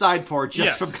not from a side pour,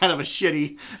 just from kind of a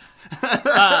shitty.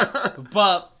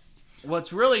 But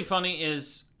what's really funny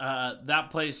is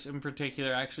that place in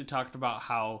particular actually talked about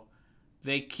how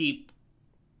they keep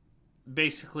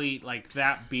basically like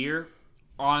that beer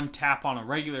on tap on a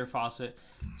regular faucet.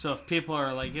 So if people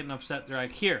are like getting upset, they're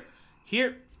like, here,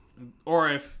 or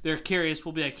if they're curious,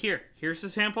 we'll be like, here's a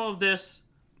sample of this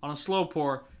on a slow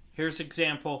pour. Here's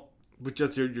example. Which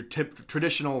is your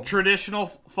traditional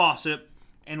faucet,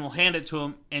 and we'll hand it to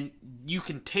them, and you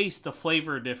can taste the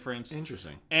flavor difference.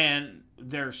 Interesting. And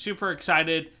they're super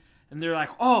excited, and they're like,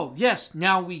 oh, yes,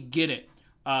 now we get it.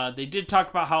 They did talk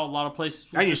about how a lot of places...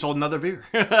 And you sold another beer.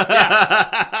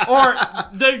 Yeah. Or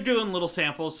they're doing little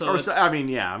samples. I'm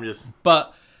just...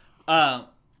 But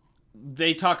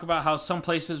they talk about how some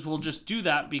places will just do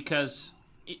that because,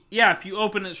 if you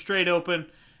open it straight open,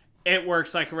 it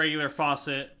works like a regular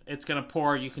faucet. It's going to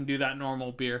pour. You can do that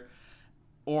normal beer.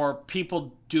 Or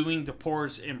people doing the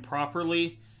pours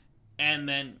improperly and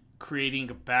then creating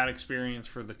a bad experience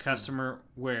for the customer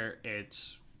where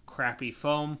it's crappy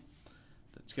foam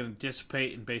that's going to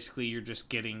dissipate, and basically you're just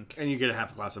getting... And you get a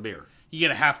half a glass of beer. you get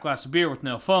a half glass of beer with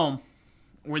no foam,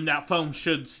 when that foam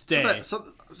should stay.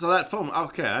 So that foam.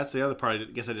 Okay, that's the other part. I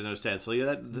guess I didn't understand. So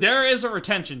yeah, there is a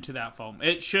retention to that foam.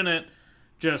 It shouldn't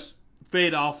just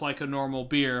fade off like a normal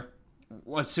beer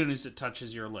as soon as it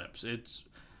touches your lips. It's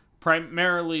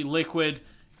primarily liquid.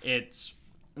 It's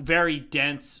very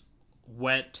dense,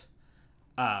 wet.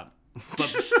 But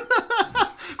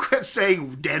quit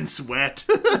saying dense wet.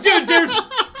 dude, there's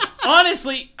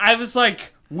honestly, I was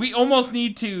like, we almost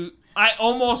need to. I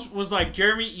almost was like,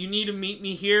 Jeremy, you need to meet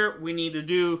me here. We need to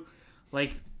do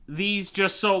like these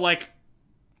just so like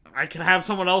I can have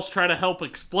someone else try to help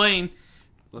explain.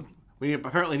 We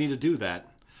apparently need to do that.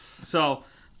 So,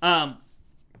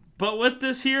 but with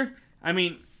this here, I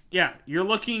mean, yeah, you're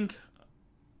looking,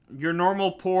 your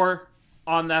normal pour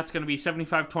on that's going to be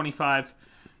 75-25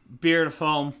 beer to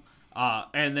foam,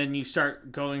 and then you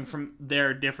start going from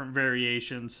there, different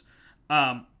variations.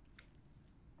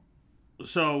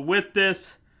 So with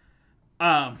this,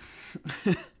 the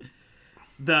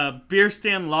Beer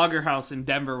Stand Lager House in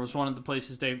Denver was one of the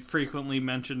places they frequently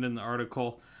mentioned in the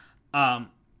article.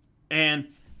 And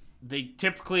they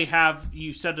typically have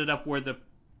you set it up where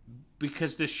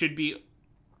because this should be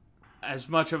as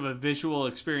much of a visual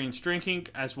experience drinking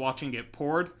as watching it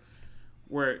poured,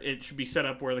 where it should be set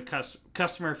up where the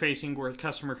customer facing, where the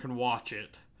customer can watch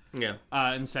it. Yeah.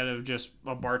 Instead of just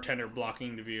a bartender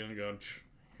blocking the view and going,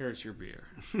 here's your beer.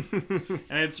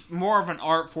 And it's more of an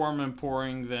art form in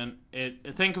pouring than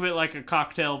it. Think of it like a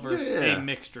cocktail versus a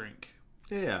mixed drink.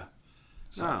 Yeah.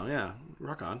 So. Oh, yeah.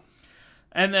 Rock on.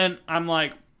 And then I'm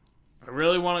like, I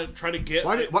really want to try to get...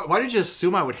 Why did you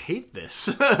assume I would hate this?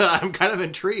 I'm kind of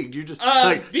intrigued. You just,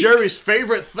 Jeremy's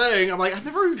favorite thing. I'm like, I've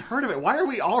never even heard of it. Why are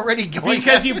we already going...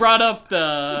 Because you brought up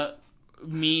the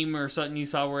meme or something you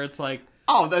saw where it's like...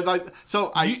 Oh,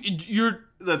 you're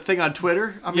the thing on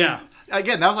Twitter? I mean, yeah.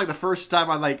 Again, that was like the first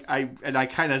time I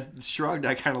kind of shrugged.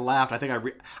 I kind of laughed. I think I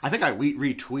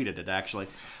retweeted it, actually.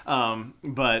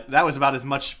 But that was about as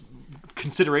much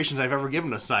consideration as I've ever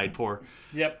given a side pour.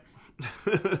 Yep.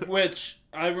 Which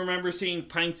I remember seeing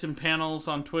Pints and Panels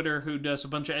on Twitter, who does a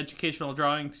bunch of educational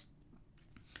drawings.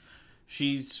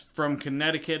 She's from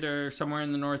Connecticut or somewhere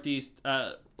in the Northeast.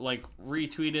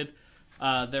 Retweeted.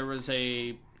 There was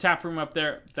a tap room up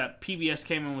there that PBS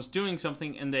came and was doing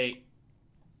something, and they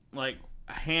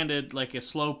handed a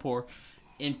slow pour,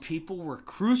 and people were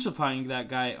crucifying that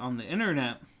guy on the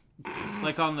internet,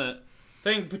 on the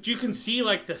thing. But you can see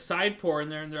the side pour in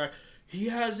there, and they're like, he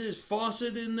has his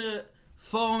faucet in the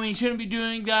foam, he shouldn't be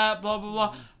doing that, blah, blah,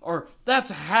 blah. Or,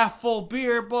 that's a half full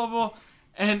beer, blah, blah.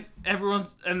 And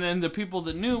and then the people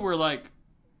that knew were like,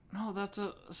 no, that's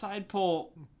a side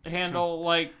pull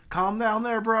handle, calm down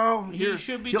there, bro. You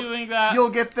should be doing that. You'll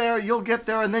get there,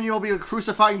 and then you'll be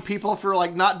crucifying people for,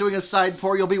 not doing a side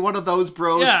pour. You'll be one of those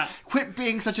bros. Yeah. Quit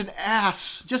being such an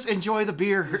ass. Just enjoy the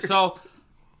beer. So,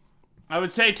 I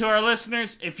would say to our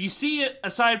listeners, if you see a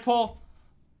side pull,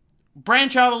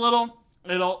 branch out a little.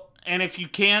 And if you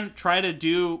can, try to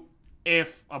do,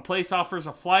 if a place offers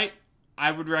a flight,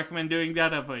 I would recommend doing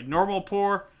that of a normal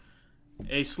pour,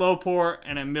 a slow pour,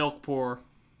 and a milk pour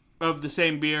of the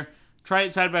same beer. Try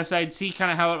it side by side, see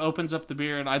kind of how it opens up the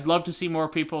beer, and I'd love to see more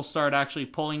people start actually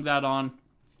pulling that on,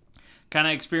 kind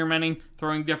of experimenting,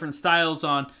 throwing different styles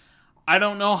on. I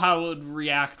don't know how it would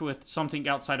react with something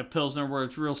outside of Pilsner where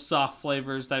it's real soft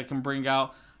flavors that it can bring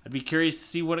out. I'd be curious to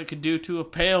see what it could do to a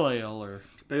pale ale. Or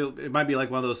it might be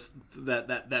like one of those,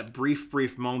 that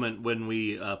brief moment when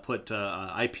we put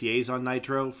IPAs on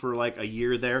nitro for a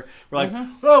year there. We're like,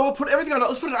 we'll put everything on,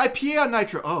 let's put an IPA on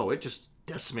nitro. Oh, it just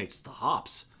decimates the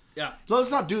hops. Yeah. Let's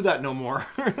not do that no more.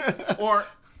 Or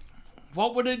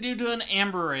what would it do to an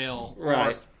amber ale?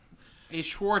 Right. Or a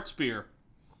Schwartz beer.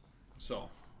 So,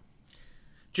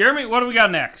 Jeremy, what do we got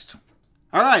next?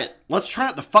 All right, let's try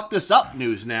not to fuck this up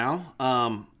news now.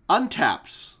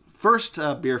 Untapped's first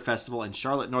beer festival in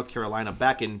Charlotte, North Carolina,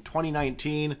 back in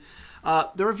 2019.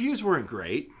 The reviews weren't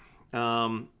great.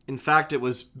 In fact, it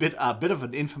was a bit of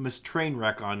an infamous train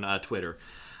wreck on Twitter.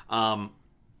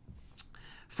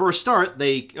 For a start,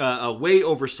 they way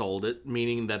oversold it,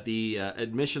 meaning that the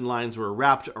admission lines were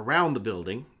wrapped around the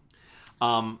building.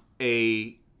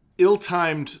 A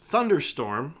ill-timed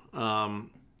thunderstorm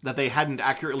that they hadn't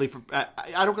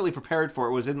adequately prepared for.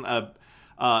 It was in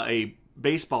a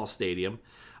baseball stadium.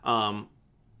 A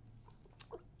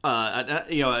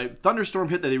thunderstorm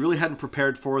hit that they really hadn't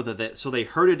prepared for. So they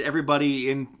herded everybody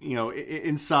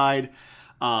inside.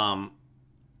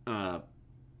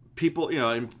 People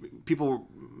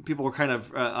were kind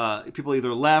of people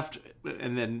either left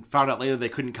and then found out later they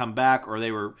couldn't come back, or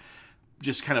they were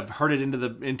just kind of herded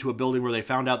into a building where they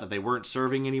found out that they weren't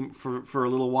serving any for a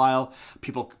little while.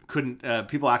 People couldn't.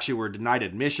 People actually were denied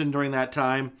admission during that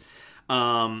time.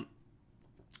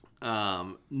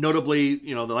 Notably,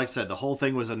 like I said, the whole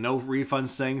thing was a no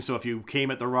refunds thing. So if you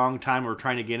came at the wrong time or were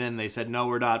trying to get in, they said, no,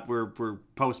 we're not, we're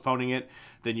postponing it.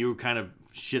 Then you were kind of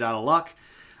shit out of luck.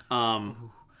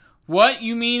 What,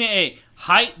 you mean a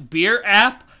hype beer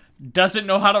app doesn't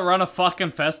know how to run a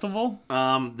fucking festival?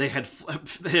 They had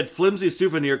flimsy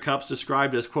souvenir cups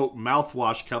described as, quote,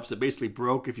 mouthwash cups that basically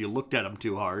broke if you looked at them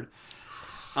too hard.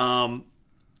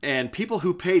 And people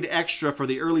who paid extra for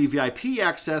the early VIP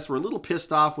access were a little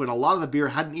pissed off when a lot of the beer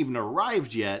hadn't even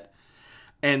arrived yet.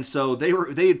 And so they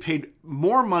had paid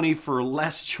more money for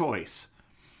less choice.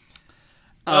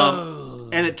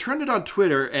 And it trended on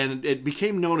Twitter, and it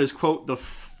became known as, quote, the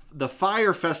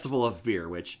Fire Festival of Beer,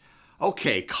 which,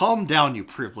 okay, calm down, you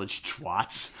privileged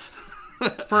twats.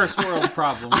 First world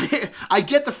problem. I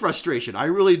get the frustration. I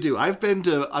really do. I've been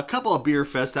to a couple of beer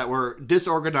fests that were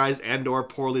disorganized and or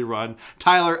poorly run.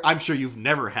 Tyler, I'm sure you've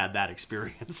never had that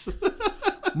experience.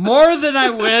 More than I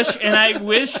wish, and I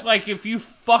wish, like, if you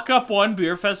fuck up one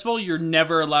beer festival, you're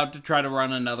never allowed to try to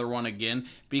run another one again,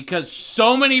 because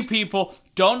so many people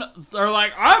they're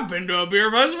like, I've been to a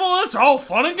beer festival, it's all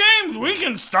fun and games, we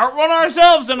can start one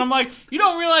ourselves, and I'm like, you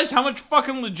don't realize how much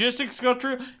fucking logistics go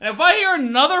through, and if I hear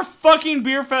another fucking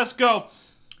beer fest go,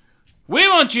 we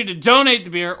want you to donate the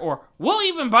beer, or we'll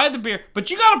even buy the beer, but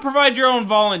you gotta provide your own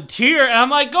volunteer. And I'm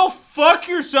like, go fuck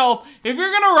yourself. If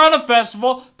you're gonna run a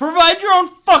festival, provide your own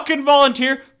fucking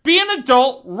volunteer, be an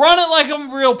adult, run it like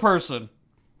a real person.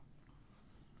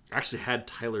 Actually had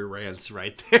Tyler rants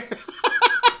right there.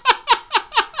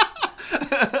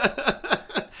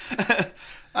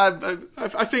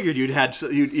 I figured you'd have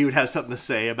something to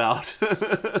say about.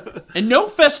 And no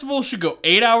festival should go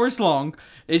 8 hours long.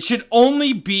 It should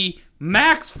only be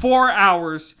max 4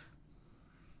 hours.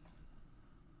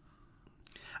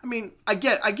 I mean, I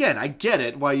get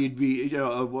it. Why you'd be,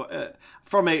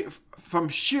 from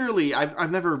sheerly.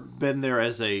 I've never been there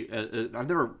I've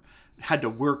never had to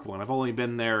work one. I've only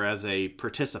been there as a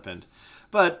participant.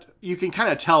 But you can kind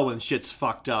of tell when shit's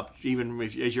fucked up, even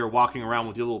as you're walking around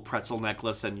with your little pretzel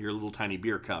necklace and your little tiny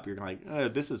beer cup. You're like,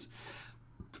 this is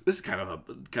kind of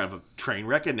a train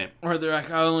wreck, isn't it? Or they're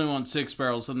like, I only want 6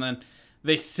 barrels, and then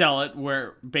they sell it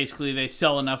where basically they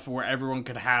sell enough where everyone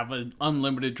could have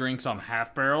unlimited drinks on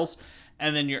half barrels,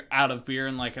 and then you're out of beer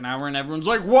in like an hour, and everyone's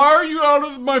like, why are you out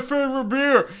of my favorite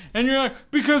beer? And you're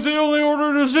like, because they only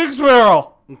ordered a 6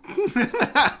 barrel.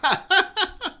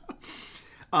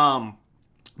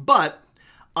 But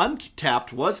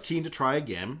Untapped was keen to try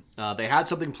again. They had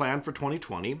something planned for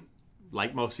 2020,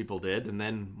 like most people did, and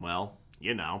then, well,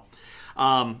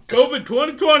 COVID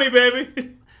 2020,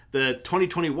 baby. The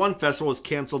 2021 festival was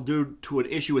canceled due to an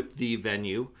issue with the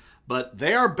venue, but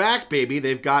they are back, baby.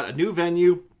 They've got a new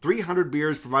venue, 300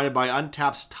 beers provided by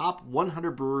Untapped's top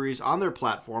 100 breweries on their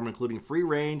platform, including Free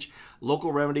Range,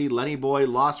 Local Remedy, Lenny Boy,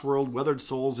 Lost World, Weathered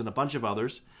Souls, and a bunch of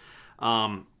others.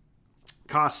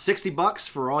 Costs $60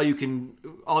 for all you can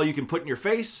put in your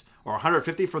face, or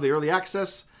 $150 for the early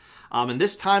access. And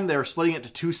this time they're splitting it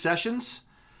to 2 sessions.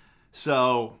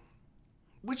 So,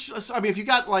 if you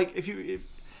got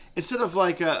instead of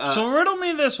like so riddle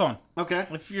me this one. Okay.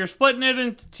 If you're splitting it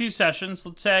into 2 sessions,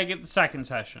 let's say I get the second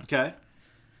session. Okay.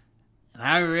 And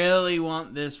I really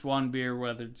want this one beer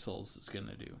Weathered Souls is going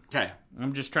to do. Okay.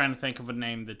 I'm just trying to think of a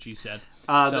name that you said.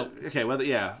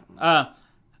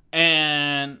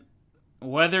 And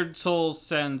Weathered Souls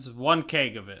sends 1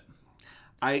 keg of it.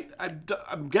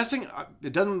 I'm guessing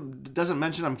it doesn't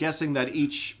mention. I'm guessing that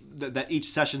each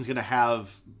session's going to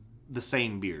have the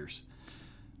same beers.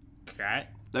 Okay.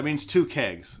 That means 2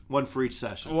 kegs, 1 for each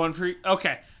session.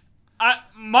 Okay.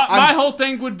 My whole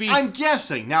thing would be... I'm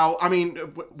guessing. Now, I mean,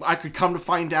 I could come to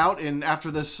find out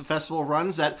after this festival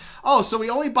runs that, so we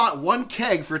only bought 1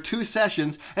 keg for 2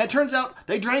 sessions, and it turns out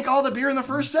they drank all the beer in the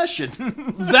first session.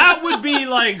 That would be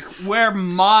like where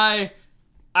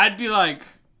I'd be like,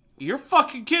 you're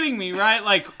fucking kidding me, right?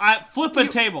 Like, I flip a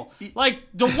table. Like,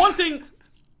 the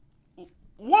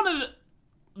one of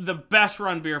the best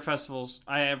run beer festivals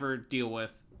I ever deal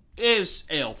with is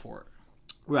Ale Fort.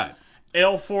 Right.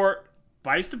 Ale Fort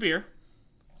buys the beer.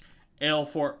 Ale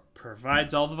Fort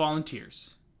provides all the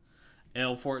volunteers.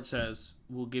 Ale Fort says,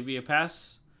 we'll give you a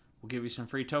pass. We'll give you some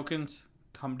free tokens.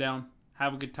 Come down.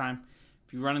 Have a good time.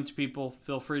 If you run into people,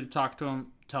 feel free to talk to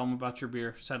them. Tell them about your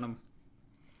beer. Send them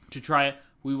to try it.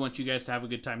 We want you guys to have a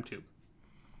good time too.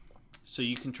 So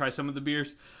you can try some of the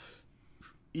beers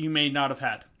you may not have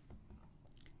had.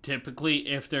 Typically,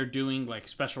 if they're doing like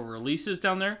special releases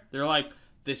down there, they're like,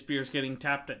 this beer's getting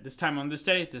tapped at this time on this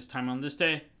day, this time on this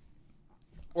day.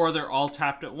 Or they're all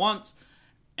tapped at once,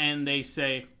 and they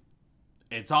say,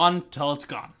 it's on till it's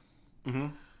gone. Mm-hmm.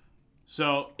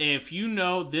 So if you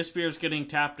know this beer's getting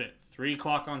tapped at 3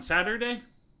 o'clock on Saturday,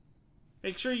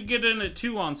 make sure you get in at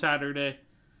 2 on Saturday.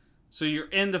 So you're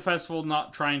in the festival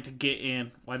not trying to get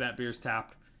in while that beer's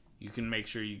tapped. You can make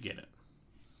sure you get it.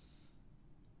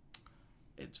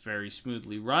 It's very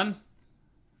smoothly run.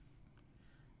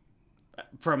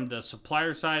 From the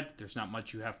supplier side, there's not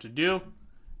much you have to do.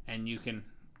 And you can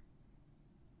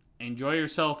enjoy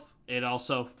yourself. It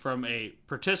also, from a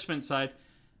participant side,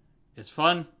 is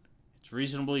fun. It's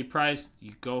reasonably priced.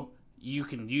 You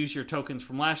can use your tokens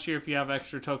from last year if you have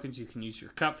extra tokens. You can use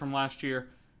your cup from last year.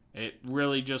 It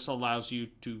really just allows you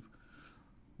to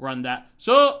run that.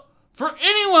 So, for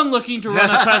anyone looking to run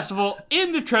a festival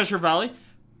in the Treasure Valley,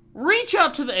 reach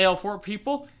out to the Ale Fort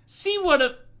people,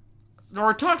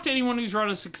 or talk to anyone who's run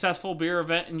a successful beer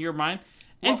event in your mind,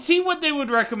 and see what they would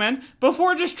recommend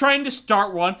before just trying to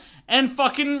start one and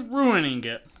fucking ruining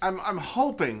it. I'm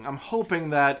hoping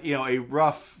that, a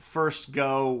rough first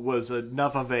go was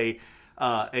enough of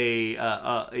I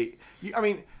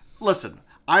mean, listen,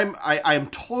 I am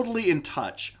totally in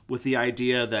touch with the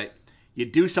idea that you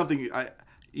do something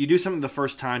the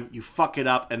first time, you fuck it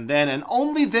up, and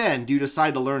only then do you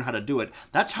decide to learn how to do it.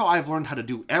 That's how I've learned how to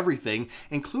do everything,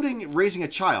 including raising a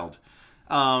child.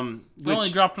 You only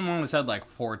dropped him on his head like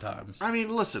 4 times. I mean,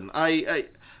 listen, I'm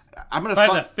gonna. By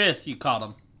the 5th, you caught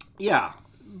him. Yeah,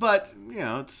 but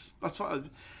that's fine.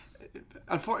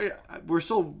 Unfortunately, we're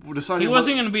still deciding. He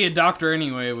wasn't going to be a doctor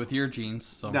anyway with your genes.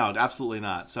 So. No, absolutely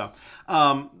not. So,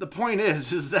 the point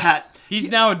is that he's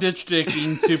now a ditch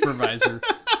digging supervisor.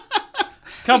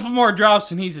 Couple more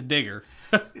drops and he's a digger.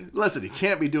 Listen, he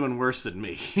can't be doing worse than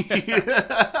me.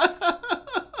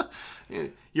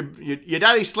 Your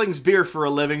daddy slings beer for a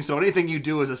living, so anything you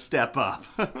do is a step up.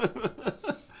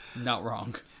 Not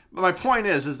wrong. But my point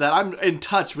is that I'm in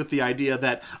touch with the idea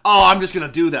that, I'm just going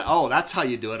to do that. Oh, that's how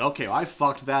you do it. Okay, well, I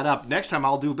fucked that up. Next time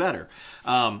I'll do better.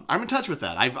 I'm in touch with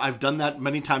that. I've done that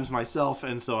many times myself,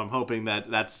 and so I'm hoping that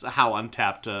that's how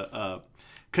Untapped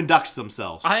conducts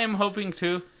themselves. I am hoping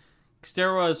to,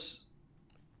 because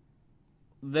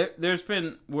there's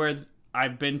been where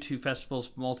I've been to festivals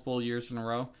multiple years in a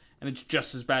row, and it's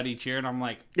just as bad each year, and I'm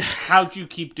like, how'd you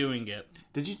keep doing it?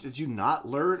 Did you not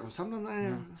learn or something?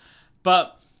 No.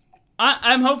 But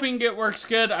I'm hoping it works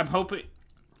good. I'm hoping,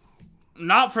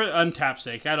 not for Untapped's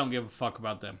sake, I don't give a fuck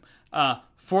about them.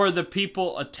 For the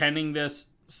people attending this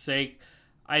sake,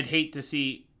 I'd hate to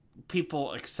see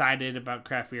people excited about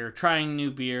craft beer, trying new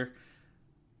beer,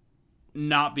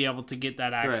 not be able to get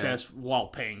that access while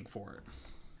paying for it.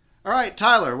 All right,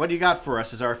 Tyler, what do you got for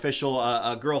us as our official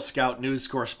Girl Scout news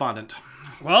correspondent?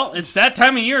 Well, it's that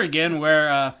time of year again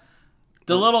where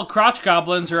the little crotch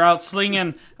goblins are out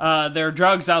slinging their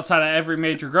drugs outside of every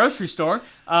major grocery store.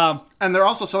 And they're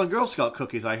also selling Girl Scout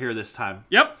cookies, I hear, this time.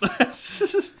 Yep.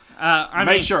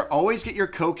 Make sure, always get your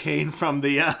cocaine from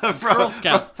the Girl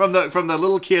Scouts. from the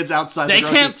little kids outside. They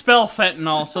can't spell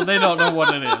fentanyl, so they don't know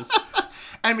what it is.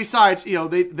 And besides, they get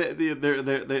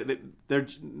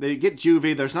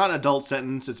juvie. There's not an adult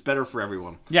sentence. It's better for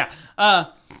everyone. Yeah.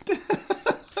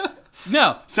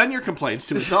 No. Send your complaints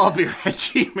to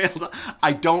it'sallbeer@gmail.com.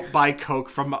 I don't buy Coke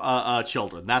from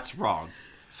children. That's wrong.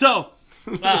 So,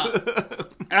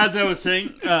 as I was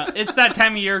saying, it's that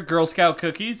time of year, Girl Scout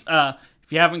cookies.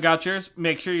 If you haven't got yours,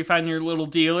 make sure you find your little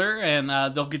dealer, and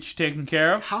they'll get you taken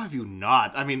care of. How have you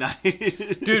not? I mean,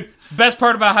 Dude, best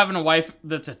part about having a wife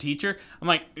that's a teacher, I'm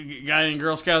like, you got any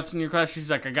Girl Scouts in your class? She's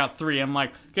like, I got 3. I'm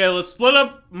like, okay, let's split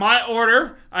up my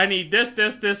order. I need this,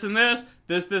 this, this, and this.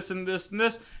 This, and this, and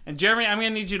this. And Jeremy, I'm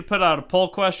going to need you to put out a poll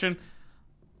question.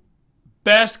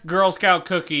 Best Girl Scout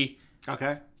cookie.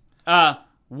 Okay.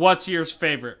 What's yours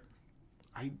favorite?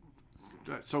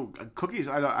 So cookies,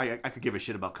 I could give a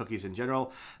shit about cookies in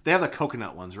general. They have the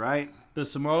coconut ones, right? The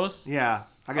Samoas? Yeah,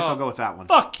 I guess I'll go with that one.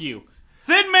 Fuck you.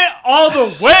 Thin Mint all the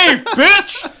way,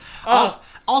 bitch!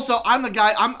 Also, I'm the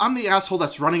guy, I'm the asshole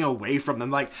that's running away from them.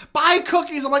 Like, buy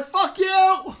cookies! I'm like, fuck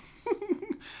you!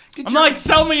 I'm like,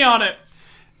 sell me on it!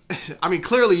 I mean,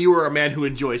 clearly you are a man who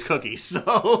enjoys cookies,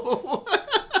 so...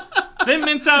 Thin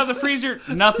Mints out of the freezer,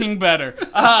 nothing better.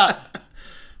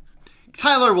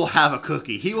 Tyler will have a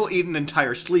cookie. He will eat an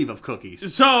entire sleeve of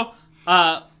cookies. So,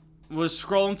 was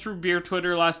scrolling through beer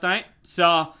Twitter last night.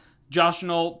 Saw Josh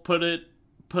Knoll put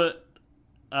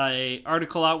a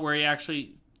article out where he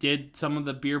actually did some of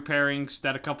the beer pairings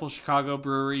that a couple of Chicago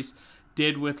breweries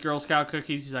did with Girl Scout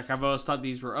cookies. He's like, I've always thought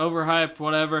these were overhyped,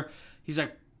 whatever. He's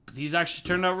like, these actually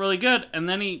turned out really good. And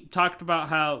then he talked about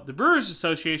how the Brewers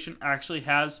Association actually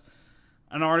has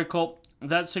an article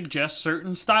that suggests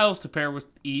certain styles to pair with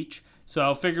each.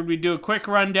 So I figured we'd do a quick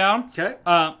rundown. Okay.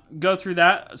 Go through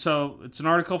that. So it's an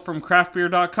article from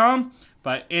craftbeer.com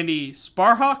by Andy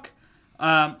Sparhawk.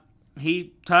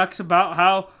 He talks about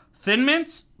how Thin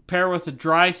Mints pair with a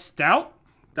dry stout.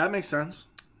 That makes sense.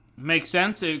 Makes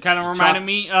sense. It kind of reminded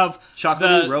me of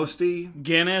Chocolatey, the roasty.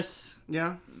 Guinness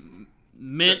Yeah.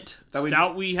 mint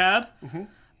stout we had.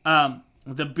 Mm-hmm.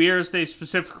 The beers they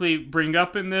specifically bring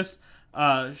up in this,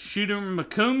 Shooter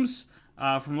McCombs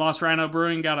from Lost Rhino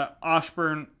Brewing out of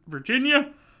Ashburn,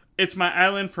 Virginia. It's My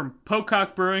Island from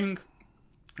Pocock Brewing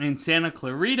in Santa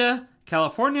Clarita,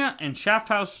 California, and Shaft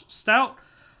House Stout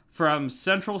from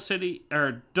Central City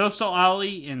or Dostal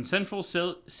Alley in Central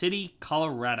City,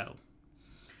 Colorado.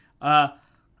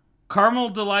 Caramel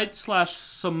Delight /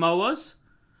 Samoas.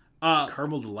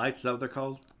 Caramel Delights, is that what they're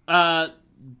called?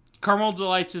 Caramel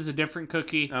Delights is a different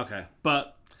cookie. Okay.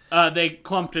 But they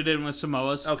clumped it in with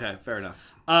Samoas. Okay, fair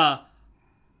enough.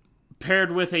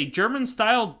 Paired with a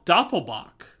German-style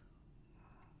Doppelbock.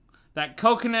 That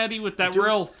coconutty with that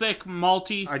real thick,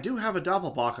 malty... I do have a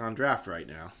Doppelbock on draft right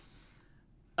now.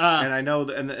 And I know,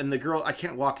 and the girl... I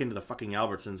can't walk into the fucking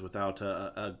Albertsons without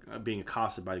being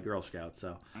accosted by the Girl Scouts,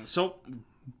 So,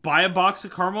 buy a box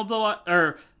of Caramel Delight...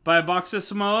 Or, buy a box of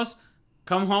Samoas,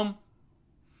 come home,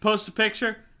 post a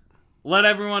picture, let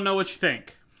everyone know what you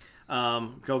think.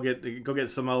 Go get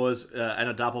Samoas and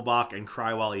a Doppelbock and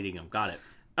cry while eating them. Got it.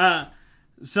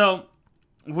 So,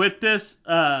 with this,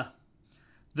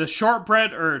 the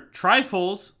shortbread or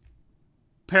trifles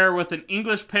pair with an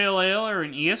English Pale Ale or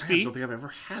an ESB. I don't think I've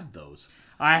ever had those.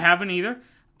 I haven't either.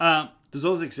 Does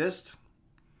those exist?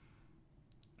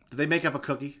 Do they make up a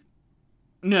cookie?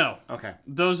 No. Okay.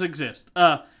 Those exist.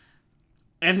 And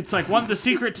it's like one of the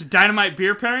secret to dynamite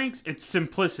beer pairings, it's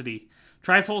simplicity.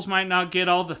 Trifles might not get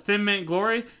all the Thin Mint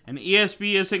glory, and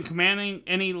ESB isn't commanding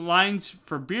any lines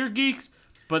for beer geeks,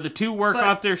 but the two work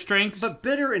off their strengths. But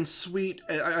bitter and sweet,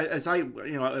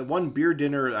 at one beer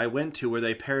dinner I went to where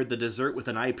they paired the dessert with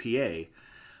an IPA,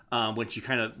 which you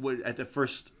kind of at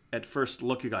first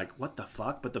look you're like, what the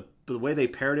fuck? But the way they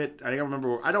paired it, I don't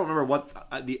remember what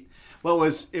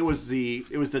it was the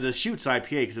Deschutes IPA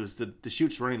because it was the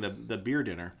Deschutes running the beer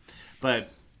dinner, but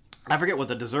I forget what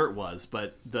the dessert was.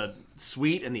 But the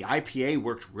sweet and the IPA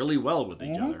worked really well with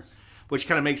each other. Which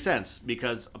kind of makes sense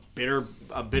because a bitter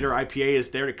IPA is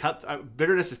there to cut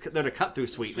bitterness is there to cut through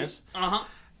sweetness,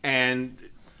 and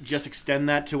just extend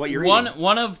that to what you're eating.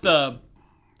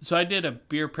 So I did a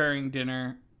beer pairing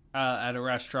dinner at a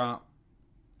restaurant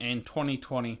in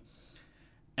 2020,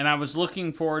 and I was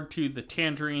looking forward to the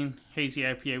tangerine hazy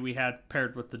IPA we had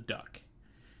paired with the duck.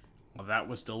 Well, that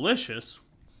was delicious.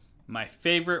 My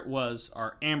favorite was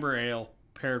our amber ale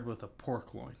paired with a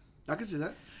pork loin. I can see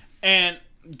that, and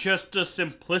just the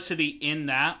simplicity in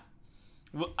that,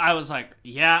 I was like,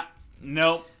 yeah,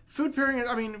 nope. Food pairing,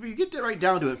 I mean, if you get right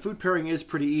down to it, food pairing is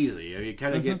pretty easy. You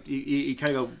kind of get, you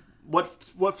kind of go,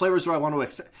 what flavors do I want to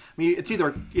accept? I mean, it's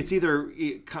either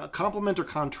complement or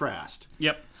contrast.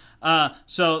 Yep.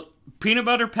 So peanut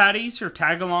butter patties or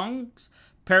tagalongs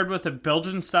paired with a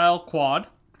Belgian-style quad.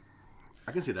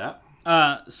 I can see that.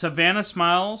 Savannah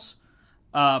Smiles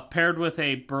paired with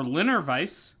a Berliner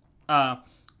Weiss.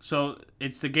 So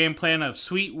it's the game plan of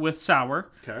sweet with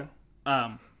sour. Okay.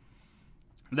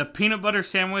 The peanut butter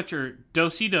sandwich or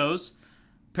Do-si-dos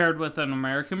paired with an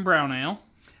American brown ale.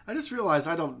 I just realized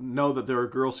I don't know that there are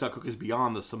Girl Scout cookies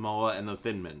beyond the Samoa and the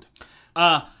Thin Mint.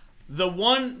 The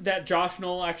one that Josh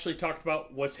Knoll actually talked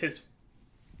about was his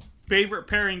favorite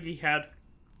pairing he had.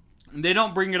 They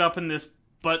don't bring it up in this,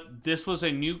 but this was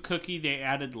a new cookie they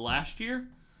added last year.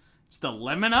 It's the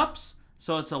Lemon Ups.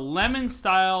 So it's a lemon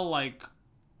style, like,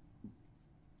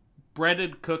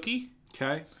 breaded cookie.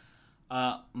 Okay.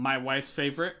 My wife's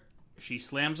favorite. She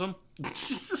slams them.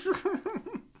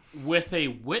 With a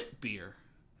wit beer.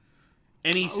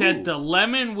 And he said the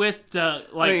lemon with the,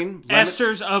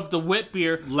 esters of the wit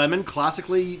beer. Lemon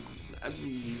classically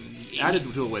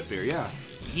added to a wit beer, yeah.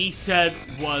 He said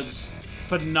was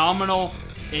phenomenal.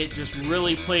 It just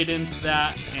really played into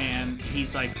that. And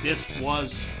he's like, this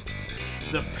was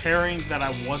the pairing that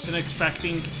I wasn't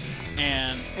expecting.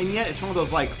 And yet it's one of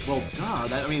those like, well, duh.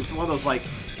 It's one of those like,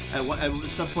 at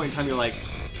some point in time you're like,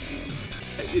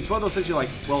 it's one of those things you're like,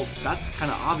 well, that's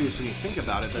kind of obvious when you think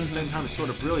about it, but at the same time it's sort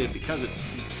of brilliant because it's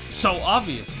so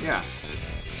obvious. Yeah.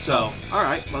 So, all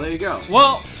right, well, there you go.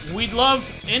 Well, we'd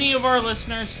love any of our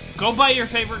listeners. Go buy your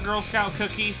favorite Girl Scout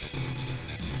cookies.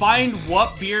 Find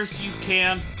what beers you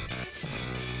can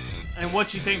and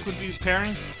what you think would be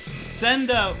pairing. send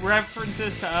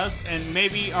references to us, and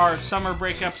maybe our summer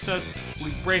break episode,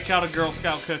 we break out a Girl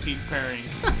Scout cookie pairing.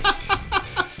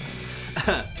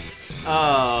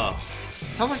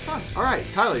 Sounds like fun. All right,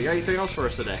 Tyler, you got anything else for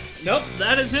us today? Nope,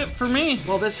 that is it for me.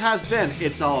 Well, this has been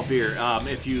It's All Beer.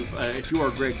 If you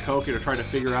are Greg Koch and are trying to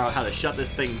figure out how to shut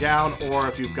this thing down, or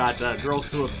if you've got girls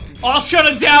who I'll shut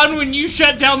it down when you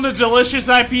shut down the delicious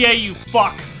IPA, you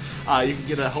fuck. you can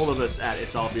get a hold of us at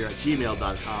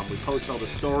itsallbeer@gmail.com. We post all the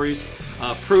stories,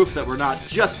 proof that we're not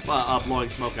just blowing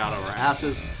smoke out of our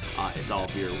asses. It's All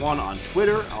Beer 1 on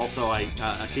Twitter. Also, I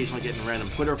occasionally get in random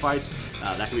Twitter fights.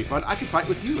 That can be fun. I can fight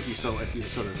with you if you so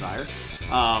desire. You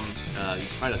can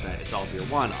find us at It's All Beer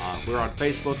 1. We're on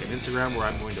Facebook and Instagram, where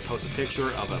I'm going to post a picture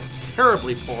of a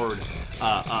terribly poured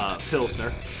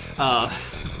Pilsner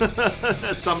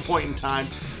at some point in time.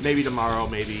 Maybe tomorrow,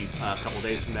 maybe a couple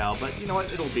days from now. But you know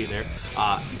what? It'll be there. You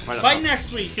can find us By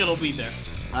next week, it'll be there.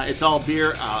 It's All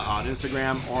Beer on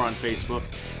Instagram or on Facebook.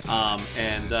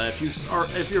 And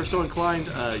if you're so inclined,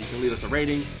 you can leave us a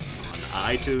rating on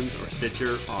iTunes or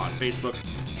Stitcher on Facebook.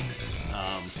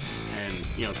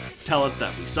 And tell us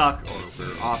that we suck or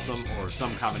we're awesome or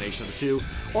some combination of the two,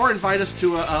 or invite us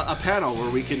to a panel where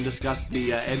we can discuss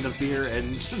the end of beer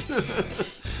and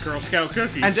Girl Scout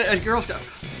cookies. and Girl Scout.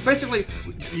 Basically,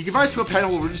 you can invite us to a panel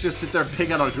where we're just gonna sit there and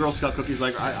pig out on Girl Scout cookies.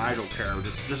 Like I don't care.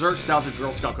 Just dessert stouts and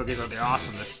Girl Scout cookies are the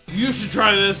awesomeness. You should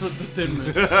try this with the Thin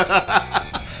Mint.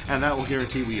 And that will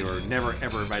guarantee we are never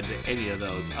ever invited to any of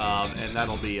those. And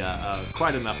that'll be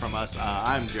quite enough from us.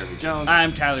 I'm Jeremy Jones.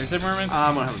 I'm Tyler Zimmerman.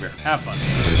 I'm gonna have a beer. Have fun.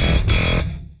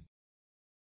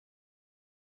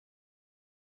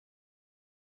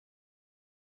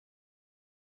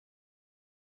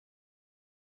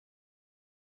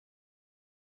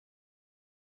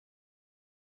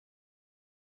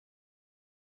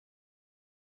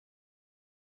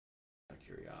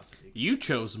 Curiosity. You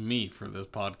chose me for this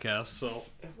podcast, so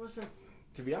It wasn't.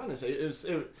 To be honest,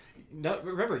 no,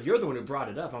 remember, you're the one who brought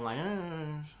it up. I'm like,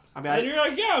 and you're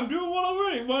like, yeah, I'm doing one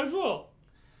already. Might as well.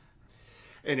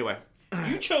 Anyway,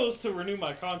 You chose to renew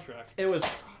my contract. it was.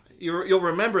 You'll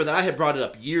remember that I had brought it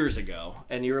up years ago,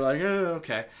 and you were like, oh,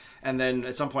 okay. And then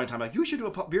at some point in time, like, you should do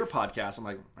a beer podcast. I'm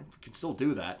like, I can still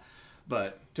do that.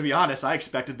 But to be honest, I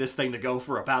expected this thing to go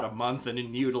for about a month, and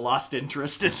then you'd lost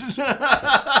interest.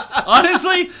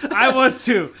 Honestly, I was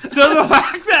too. So the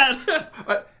fact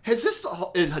that Has this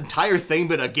entire thing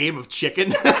been a game of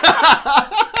chicken?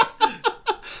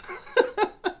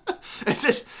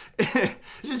 Is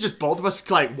it just both of us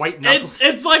like white knuckle?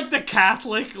 it's like the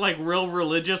Catholic, like real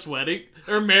religious wedding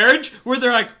or marriage where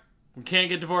they're like, we can't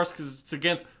get divorced because it's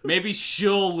against. Maybe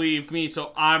she'll leave me,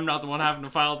 so I'm not the one having to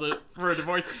file for a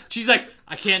divorce. She's like,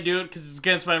 I can't do it because it's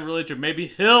against my religion. Maybe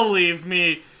he'll leave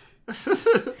me.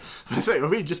 I say,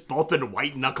 we've just both been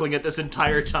white knuckling it this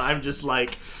entire time, just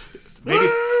like maybe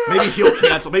he'll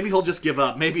cancel. Maybe he'll just give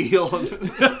up. Maybe he'll.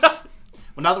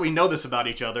 Well, now that we know this about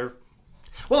each other.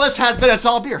 Well, this has been It's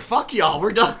All Beer. Fuck y'all.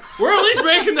 We're done. We're at least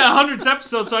making that 100th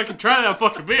episode so I can try that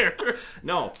fucking beer.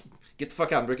 No. Get the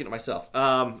fuck out. I'm drinking it myself.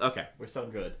 Okay. We're so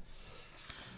good.